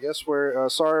 well, I guess we're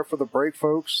sorry for the break,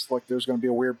 folks. Like, there's going to be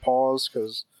a weird pause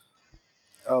because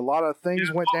a lot of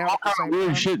things went down at the same time.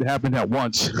 Weird shit happened at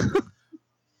once.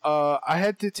 I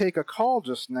had to take a call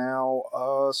just now,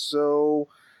 so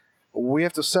we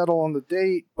have to settle on the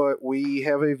date, but we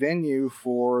have a venue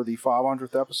for the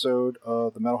 500th episode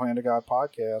of the Metal Hand of God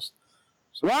podcast.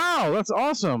 So wow, that's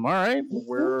awesome. All right.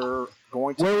 We're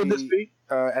going to Where would this be?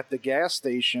 At the gas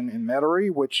station in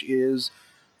Metairie, which is,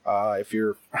 if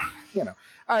you're,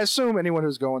 I assume anyone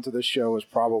who's going to this show is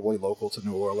probably local to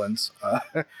New Orleans.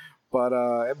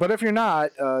 But if you're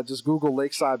not, just Google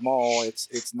Lakeside Mall.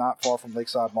 It's not far from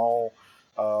Lakeside Mall.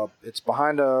 It's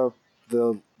behind the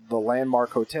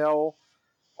Landmark Hotel.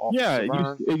 Yeah,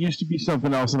 it used to be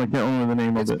something else, and I can't remember the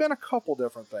name of it. It's been a couple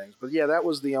different things, but yeah, that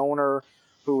was the owner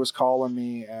who was calling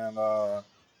me, and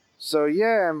so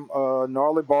yeah,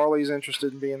 Gnarly Barley's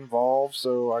interested in being involved,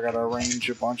 so I got to arrange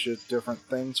a bunch of different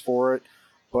things for it.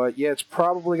 But yeah, it's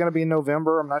probably going to be in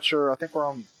November. I'm not sure. I think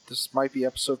this might be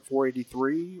episode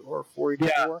 483 or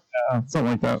 484. Yeah,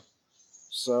 something like that.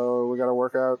 So we got to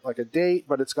work out like a date,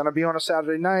 but it's going to be on a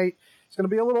Saturday night. It's going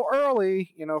to be a little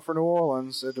early, for New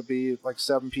Orleans. It'll be like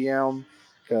 7 p.m.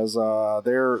 because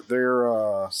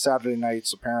their Saturday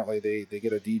nights, apparently they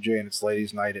get a DJ and it's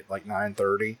ladies' night at like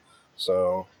 9:30.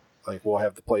 So like we'll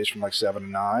have the place from like 7 to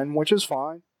 9, which is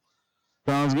fine.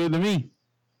 Sounds good to me.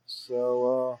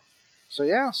 So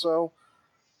yeah,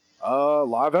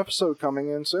 live episode coming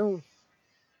in soon.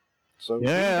 So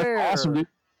yeah, that's awesome, dude.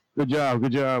 Good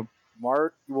job.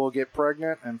 Mark will get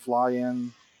pregnant and fly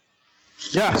in.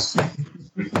 Yes.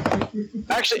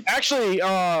 Actually,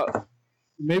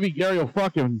 maybe Gary will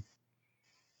fuck him.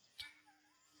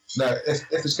 No, if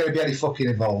there's going to be any fucking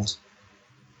involved,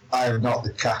 I am not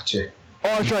the catcher. Oh,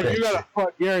 that's right. You gotta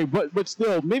fuck Gary, but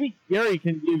still, maybe Gary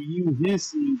can give you his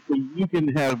seed, so you can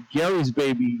have Gary's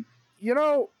baby. You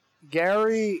know,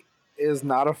 Gary is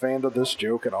not a fan of this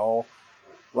joke at all.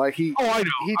 Like he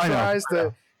tries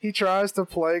to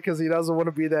play because he doesn't want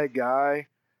to be that guy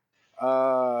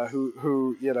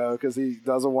who because he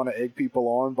doesn't want to egg people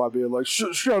on by being like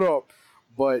shut up.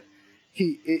 But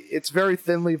it's very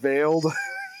thinly veiled.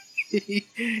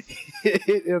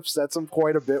 It upsets him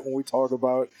quite a bit when we talk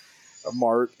about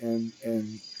Mart and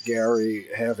Gary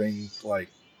having like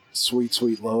sweet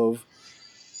love.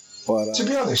 But to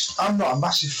be honest, I'm not a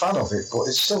massive fan of it, but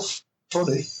it's still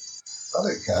funny. I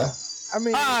don't care. I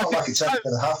mean, it's not like it's ever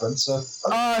going to happen. So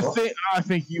I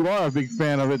think you are a big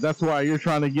fan of it. That's why you're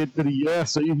trying to get to the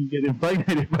U.S. so you can get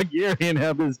impregnated by Gary and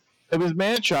have his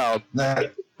man child. No,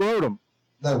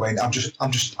 Wayne. I'm just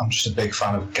a big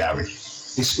fan of Gary.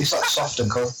 He's like soft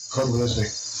and cuddly, isn't he?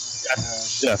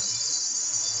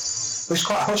 Yes. But he's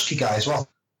quite a husky guy as well.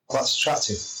 That's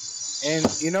attractive. And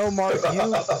Mark,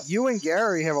 you and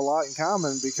Gary have a lot in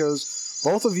common because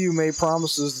both of you made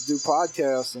promises to do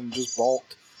podcasts and just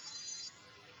balked.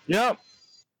 Yep.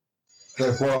 One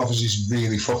of us is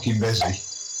really fucking busy.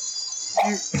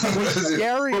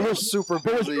 Gary is super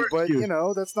busy, but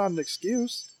that's not an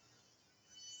excuse.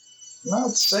 No,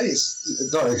 I'd say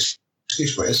it's not an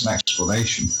excuse, but it's an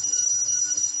explanation.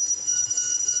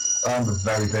 I'm a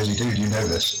very busy dude, you know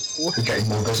this. We're getting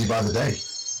more busy by the day.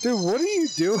 Dude, what are you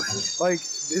doing? Like,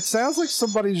 it sounds like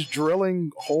somebody's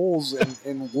drilling holes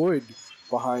in wood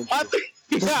behind you.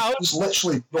 There's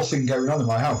literally nothing going on in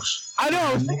my house. I know,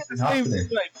 I was thinking the same thing.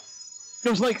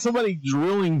 There's like somebody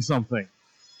drilling something.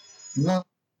 No,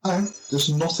 there's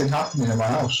nothing happening in my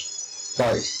house.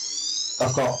 Like,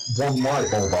 I've got one light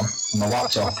bulb on my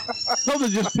laptop. Something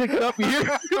just picked up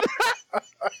here.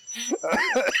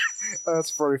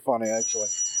 That's pretty funny, actually.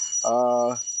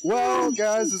 Well,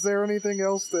 guys, is there anything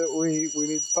else that we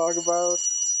need to talk about?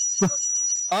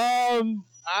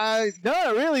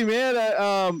 Not really, man.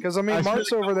 Because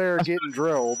Mart's over there getting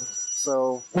drilled.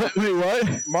 So wait,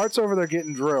 what? Mart's over there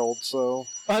getting drilled. So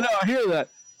I know, I hear that.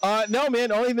 No, man.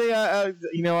 The only thing I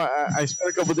spent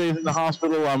a couple days in the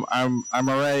hospital. I'm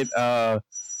alright.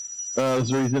 That's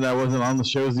the reason I wasn't on the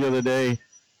shows the other day,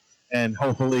 and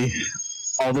hopefully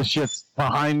all this shit's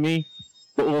behind me.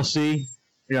 But we'll see.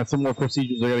 I got some more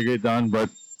procedures I gotta get done, but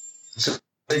so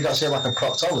you got to see like a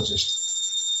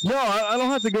proctologist. No, I don't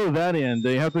have to go that in.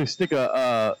 They have to stick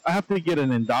I have to get an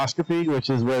endoscopy, which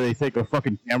is where they take a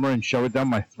fucking camera and shove it down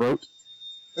my throat.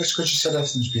 That's because you said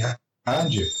everything's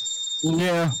behind you.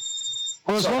 Yeah.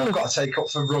 Well, so I've got to take up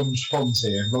for Run's punt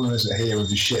here. Run isn't here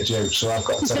with his shit jokes, so I've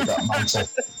got to take that mantle.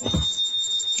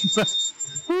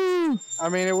 I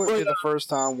mean, it would be the first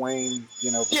time Wayne,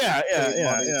 paid money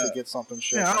to get something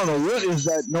shit. Yeah, I don't know what is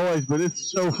that noise, but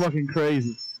it's so fucking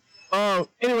crazy.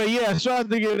 Anyway, yeah, so I have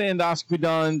to get an endoscopy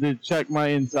done to check my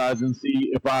insides and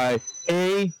see if I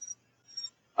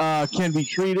can be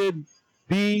treated,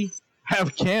 B,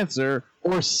 have cancer,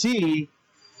 or C,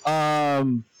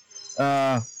 have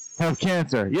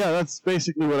cancer. Yeah, that's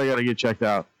basically what I got to get checked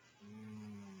out.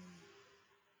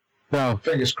 So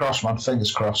fingers crossed, man.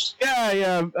 Fingers crossed.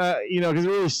 Yeah. Because it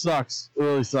really sucks.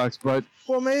 But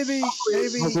maybe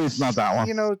hopefully it's not that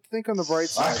one. Think on the bright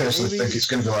side. I personally think it's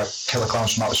going to be like Killer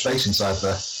Clowns from Outer Space inside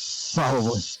there.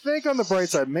 Probably. Think on the bright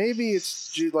side. Maybe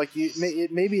it's like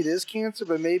maybe it is cancer,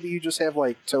 but maybe you just have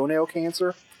like toenail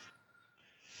cancer.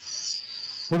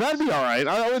 Well, that'd be all right.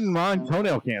 I wouldn't mind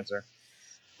toenail cancer.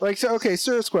 Like, so, okay,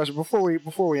 serious question before we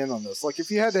end on this. Like,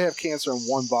 if you had to have cancer in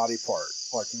one body part,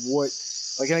 like what?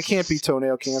 Like, and it can't be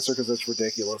toenail cancer because that's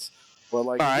ridiculous. But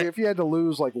like, if you had to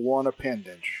lose like one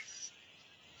appendage,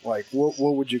 like what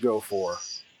would you go for?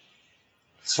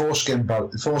 Foreskin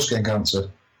cancer.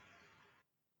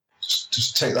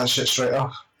 Just take that shit straight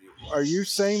off. Are you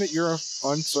saying that you're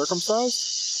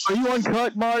uncircumcised? Are you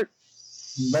uncut, Mart?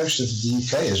 Most of the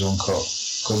UK is uncut.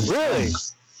 Really?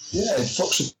 Yeah, it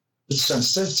fucks with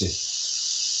sensitivity.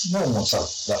 No one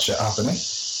wants that shit happening.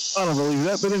 I don't believe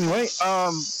that, but anyway,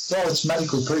 well, it's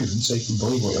medically proven, so you can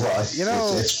believe what you like.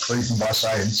 It's proven by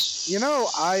science.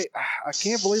 I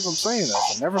can't believe I'm saying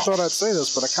this. I never thought I'd say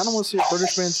this, but I kind of want to see a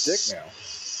British man's dick now.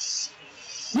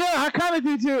 Yeah, I kind of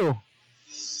do too.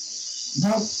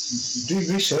 No,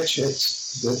 do research.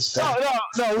 It's no.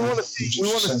 We want to see. We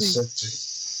want to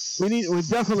see. We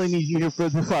definitely need you here for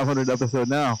the 500 episode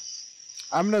now.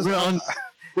 We're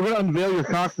gonna unveil your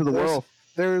cock to the world.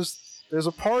 There's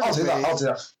a part of me. I'll do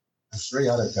that for free.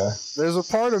 I don't care. There's a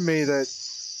part of me that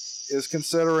is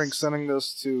considering sending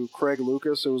this to Craig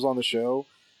Lucas, who was on the show,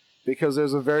 because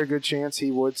there's a very good chance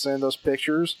he would send us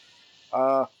pictures.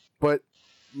 But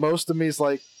most of me is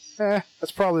like,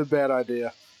 That's probably a bad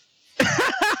idea.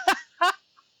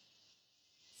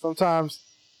 Sometimes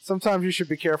you should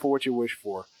be careful what you wish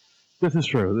for. This is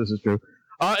true.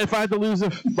 If I had to lose a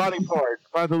body part,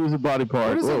 What does it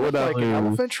look like? An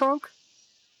elephant trunk?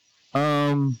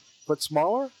 But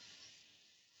smaller?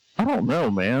 I don't know,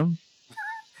 man.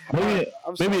 Maybe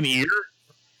an ear.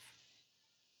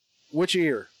 Which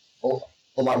ear? Or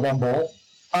like one ball.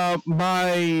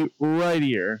 My right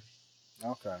ear.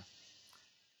 Okay.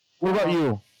 What about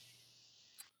you?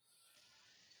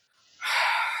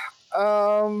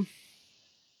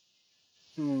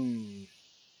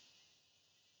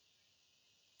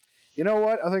 You know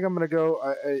what? I think I'm going to go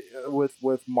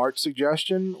with Mark's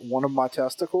suggestion, one of my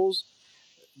testicles.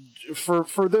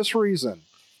 For this reason.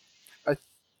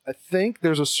 I think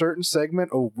there's a certain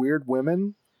segment of weird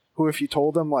women who, if you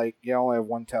told them, like, yeah, I only have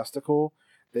one testicle,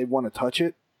 they'd want to touch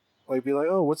it. Like, be like,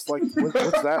 oh, what's that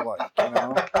like? You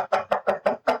know?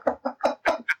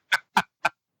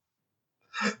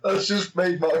 That's just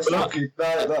made my fucking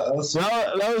night. That was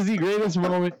the greatest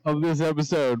moment of this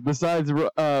episode, besides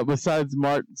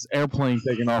Mark's airplane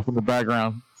taking off in the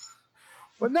background.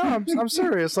 But no, I'm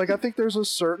serious. Like, I think there's a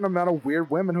certain amount of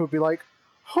weird women who would be like,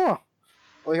 huh,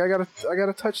 like I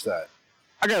gotta touch that.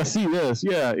 I gotta see this.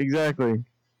 Yeah, exactly.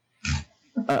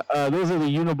 Those are the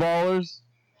uniballers.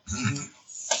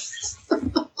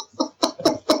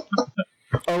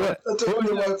 I don't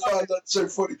know why I find that so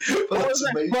funny. But what was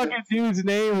that fucking dude's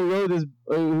name who wrote this?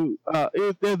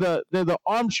 They're the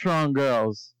Armstrong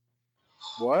girls.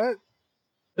 What?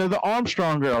 They're the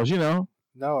Armstrong girls. You know?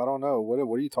 No, I don't know. What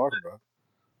are you talking about?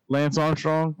 Lance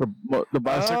Armstrong, the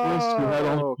bicyclist who had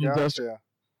only gotcha.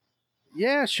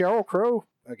 Yeah, Sheryl Crow.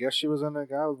 I guess she was in a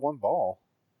guy with one ball.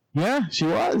 Yeah, she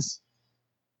was.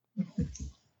 Yeah.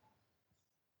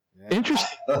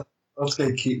 Interesting. That's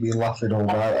going to keep me laughing all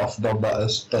night off that.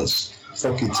 That's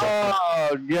fucking tough.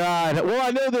 Oh, God. Well,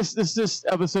 I know this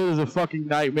episode is a fucking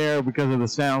nightmare because of the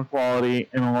sound quality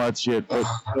and all that shit, but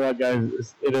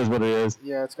guys, it is what it is.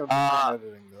 Yeah, it's going to be fun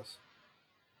editing this.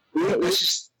 This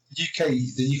is the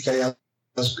UK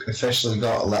has officially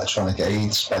got electronic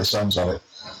aids by the sounds of it.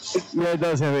 Yeah, it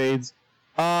does have aids.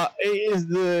 It is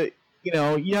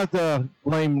you have to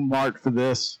blame Mark for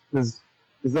this, because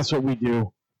that's what we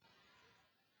do.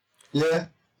 Yeah.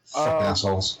 Fucking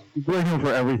assholes. We blame him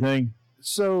for everything.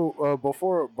 So,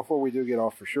 before we do get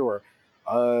off for sure,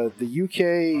 the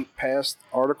UK passed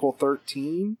Article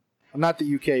 13. Not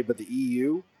the UK, but the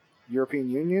EU, European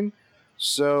Union.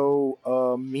 So,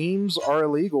 memes are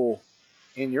illegal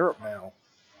in Europe now.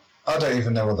 I don't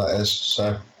even know what that is,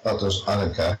 so I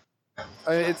don't care.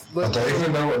 I don't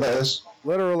even know what that is.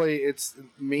 Literally,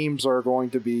 memes are going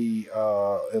to be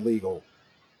illegal.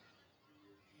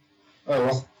 Oh,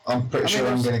 well, I'm pretty sure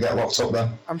I'm going to get locked up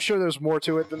then. I'm sure there's more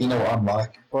to it than you know what I'm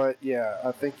like. But yeah,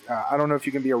 I think I don't know if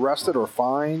you can be arrested or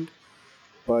fined,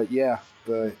 but yeah,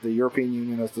 the European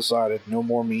Union has decided no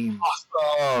more memes.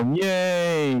 Awesome!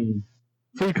 Yay!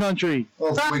 Free country.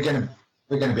 Well, we're going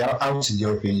to be out of the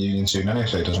European Union soon anyway,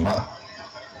 so it doesn't matter.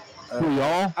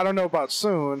 Y'all? I don't know about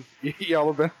soon.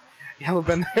 Y'all have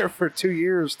been there for 2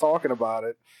 years talking about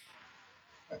it.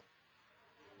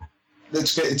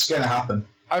 It's going to happen.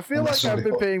 I feel like I've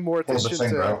been paying more attention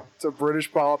to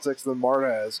British politics than Mart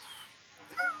has.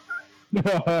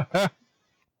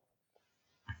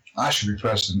 I should be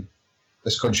president.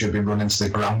 This country would be running to the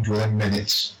ground within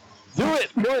minutes. Do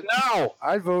it now!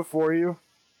 I'd vote for you.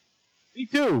 Me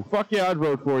too. Fuck yeah, I'd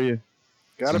vote for you.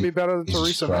 Gotta be better than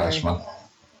Theresa May. Man.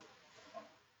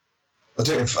 I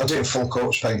do full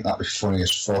corpse paint. That'd be funny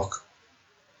as fuck.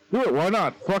 Do it. Why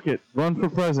not? Fuck it. Run for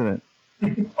president.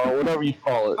 Or whatever you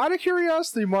call it. Out of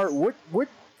curiosity, Mart, what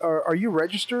are you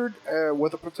registered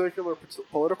with a particular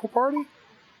political party?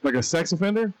 Like a sex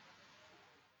offender?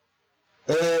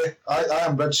 I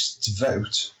am registered to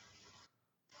vote,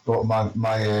 but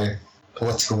my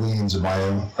political leanings are my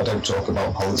own. I don't talk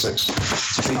about politics.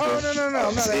 No.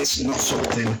 It's not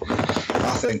something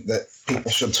I think that people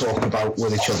should talk about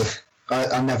with each other.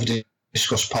 I never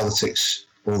discuss politics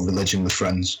or religion with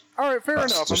friends. All right, fair enough.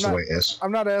 That's just the way it is.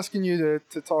 I'm not asking you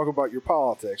to talk about your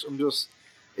politics.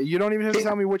 You don't even have to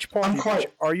tell me which party.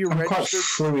 Are you registered? I'm quite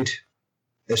fluid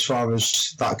as far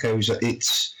as that goes.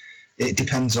 It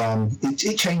depends on.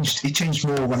 It changed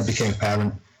more when I became a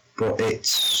parent, but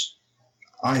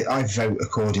I vote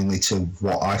accordingly to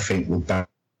what I think will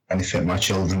benefit my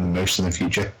children the most in the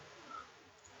future.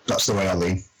 That's the way I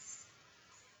lean.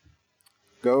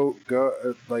 Go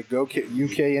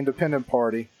UK Independent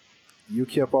Party.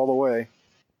 UKIP all the way.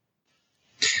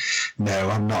 No,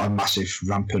 I'm not a massive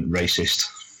rampant racist.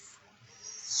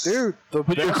 Dude, the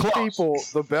But you're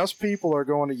close. best people are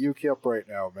going to UKIP right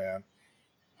now, man.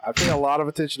 I pay a lot of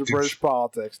attention to British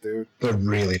politics, dude. They're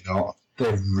really not.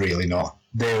 They're really not.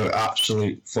 They're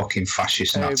absolute fucking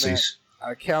fascist Nazis.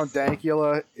 Man, Count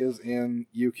Dankula is in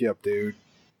UKIP, dude.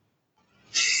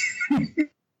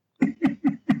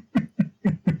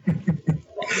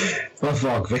 Well,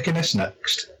 Varg Vikernes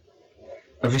next.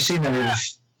 Have you seen any of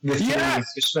the Thelian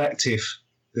Perspective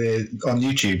on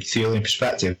YouTube? Thelian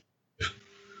Perspective.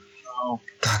 Oh.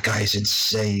 That guy's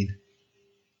insane.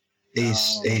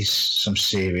 He's some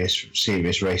serious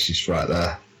racist right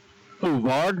there. Who,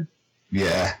 Varg?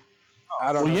 Yeah.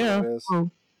 I don't know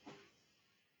who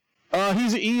it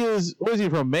is. He is. What is he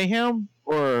from? Mayhem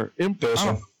or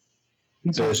Burzum.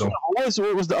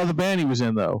 What was the other band he was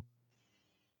in though?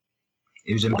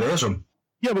 He was in Burzum.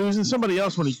 Yeah, but he was in somebody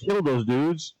else when he killed those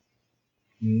dudes.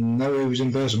 No, he was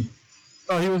in Burzum.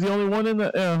 Oh, he was the only one in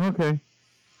that. Yeah, okay.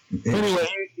 Anyway,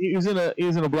 he was in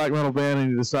a black metal band,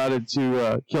 and he decided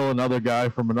to kill another guy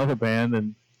from another band,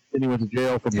 and then he went to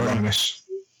jail for burning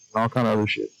all kind of other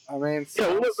shit. I mean,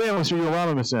 yeah, what band was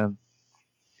Euronymous in?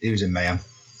 He was in Mayhem.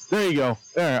 There you go.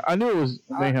 There, I knew it was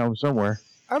Mayhem somewhere.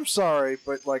 I'm sorry,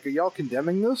 but like, are y'all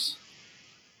condemning this?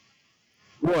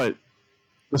 What?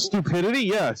 The stupidity?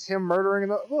 Yes. Him murdering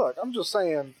look, I'm just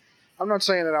saying. I'm not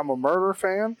saying that I'm a murder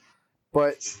fan,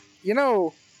 but you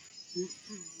know,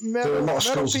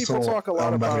 metal people talk a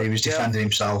lot about whether he was defending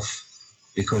himself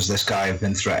because this guy had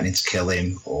been threatening to kill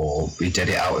him, or he did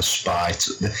it out of spite.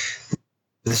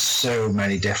 There's so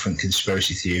many different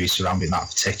conspiracy theories surrounding that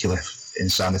particular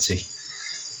insanity.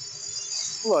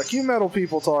 Look, you metal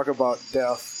people talk about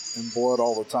death and blood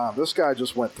all the time. This guy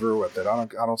just went through with it. I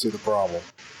don't see the problem.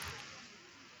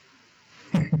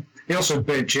 He also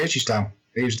burnt churches down.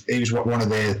 He was one of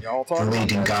the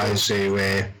leading guys who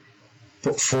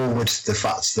put forward the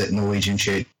fact that Norwegian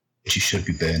churches should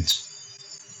be burnt.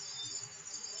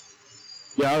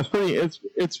 Yeah,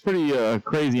 it's pretty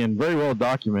crazy and very well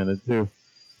documented too.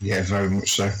 Yeah, very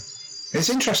much so. It's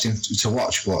interesting to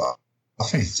watch, but I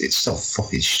think it's still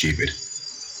fucking stupid.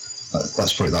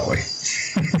 Let's put it that way.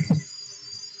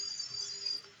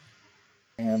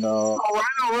 And all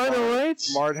right.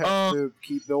 Mart has to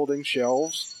keep building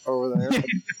shelves over there.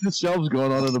 The shelves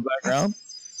going on in the background.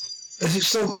 Is it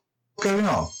still going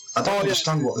on? I don't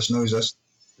understand what this noise is.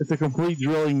 It's a complete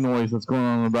drilling noise that's going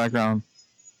on in the background.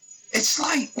 It's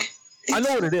like... I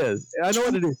know what it is. I know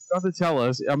what it is. Not to tell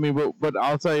us. I mean, but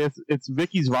I'll tell you, it's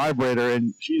Vicky's vibrator,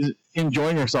 and she's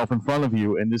enjoying herself in front of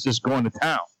you, and it's just going to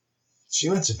town. She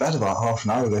went to bed about half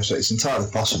an hour ago, so it's entirely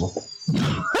possible.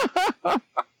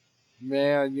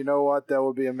 Man, you know what? That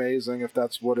would be amazing if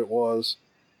that's what it was.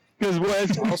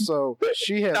 Because also,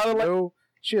 she has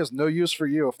no use for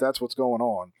you if that's what's going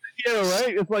on. Yeah,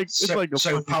 right. It's like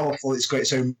so powerful. It's got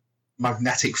its own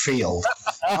magnetic field.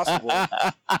 Possibly.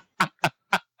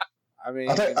 I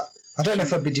mean, I don't know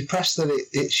if I'd be depressed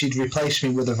that she'd replace me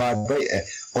with a vibrator,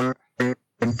 or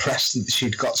impressed that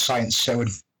she'd got science so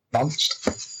advanced.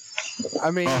 I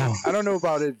mean, I don't know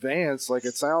about advanced. Like,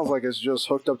 it sounds like it's just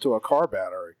hooked up to a car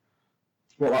battery.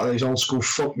 What, like those old school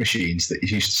fuck machines that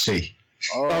you used to see?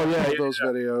 Oh yeah, those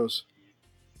videos.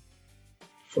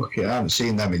 Fuck yeah, I haven't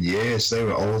seen them in years. They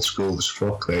were old school as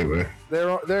fuck. They were.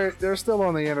 They're still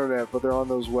on the internet, but they're on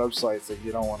those websites that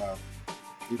you don't want to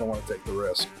take the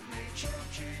risk.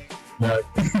 No.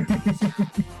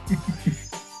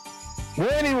 Well,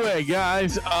 anyway,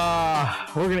 guys,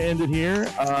 we're gonna end it here.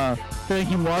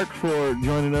 Thank you, Mark, for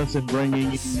joining us and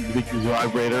bringing Vicky's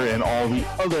vibrator and all the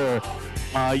other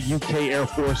UK Air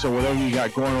Force or whatever you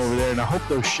got going over there. And I hope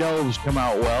those shelves come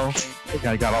out well. I think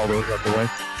I got all those out the way.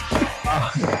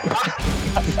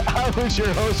 I was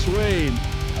your host, Wayne.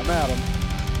 I'm Adam.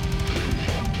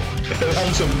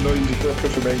 I'm some noisy fucker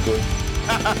from England.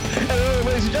 And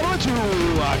ladies and gentlemen, to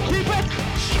keep it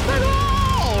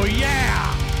oh yeah!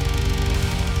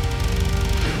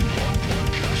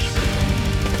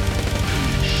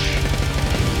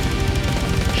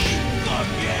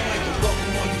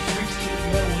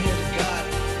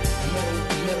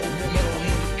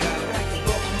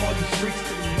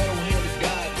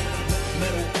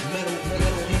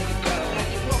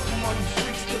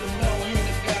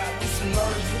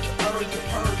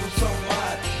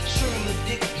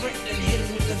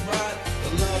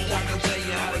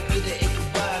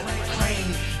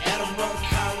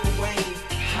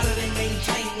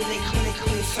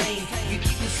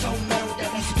 So metal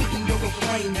that we speaking your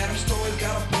refrain. Adam Story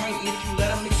got a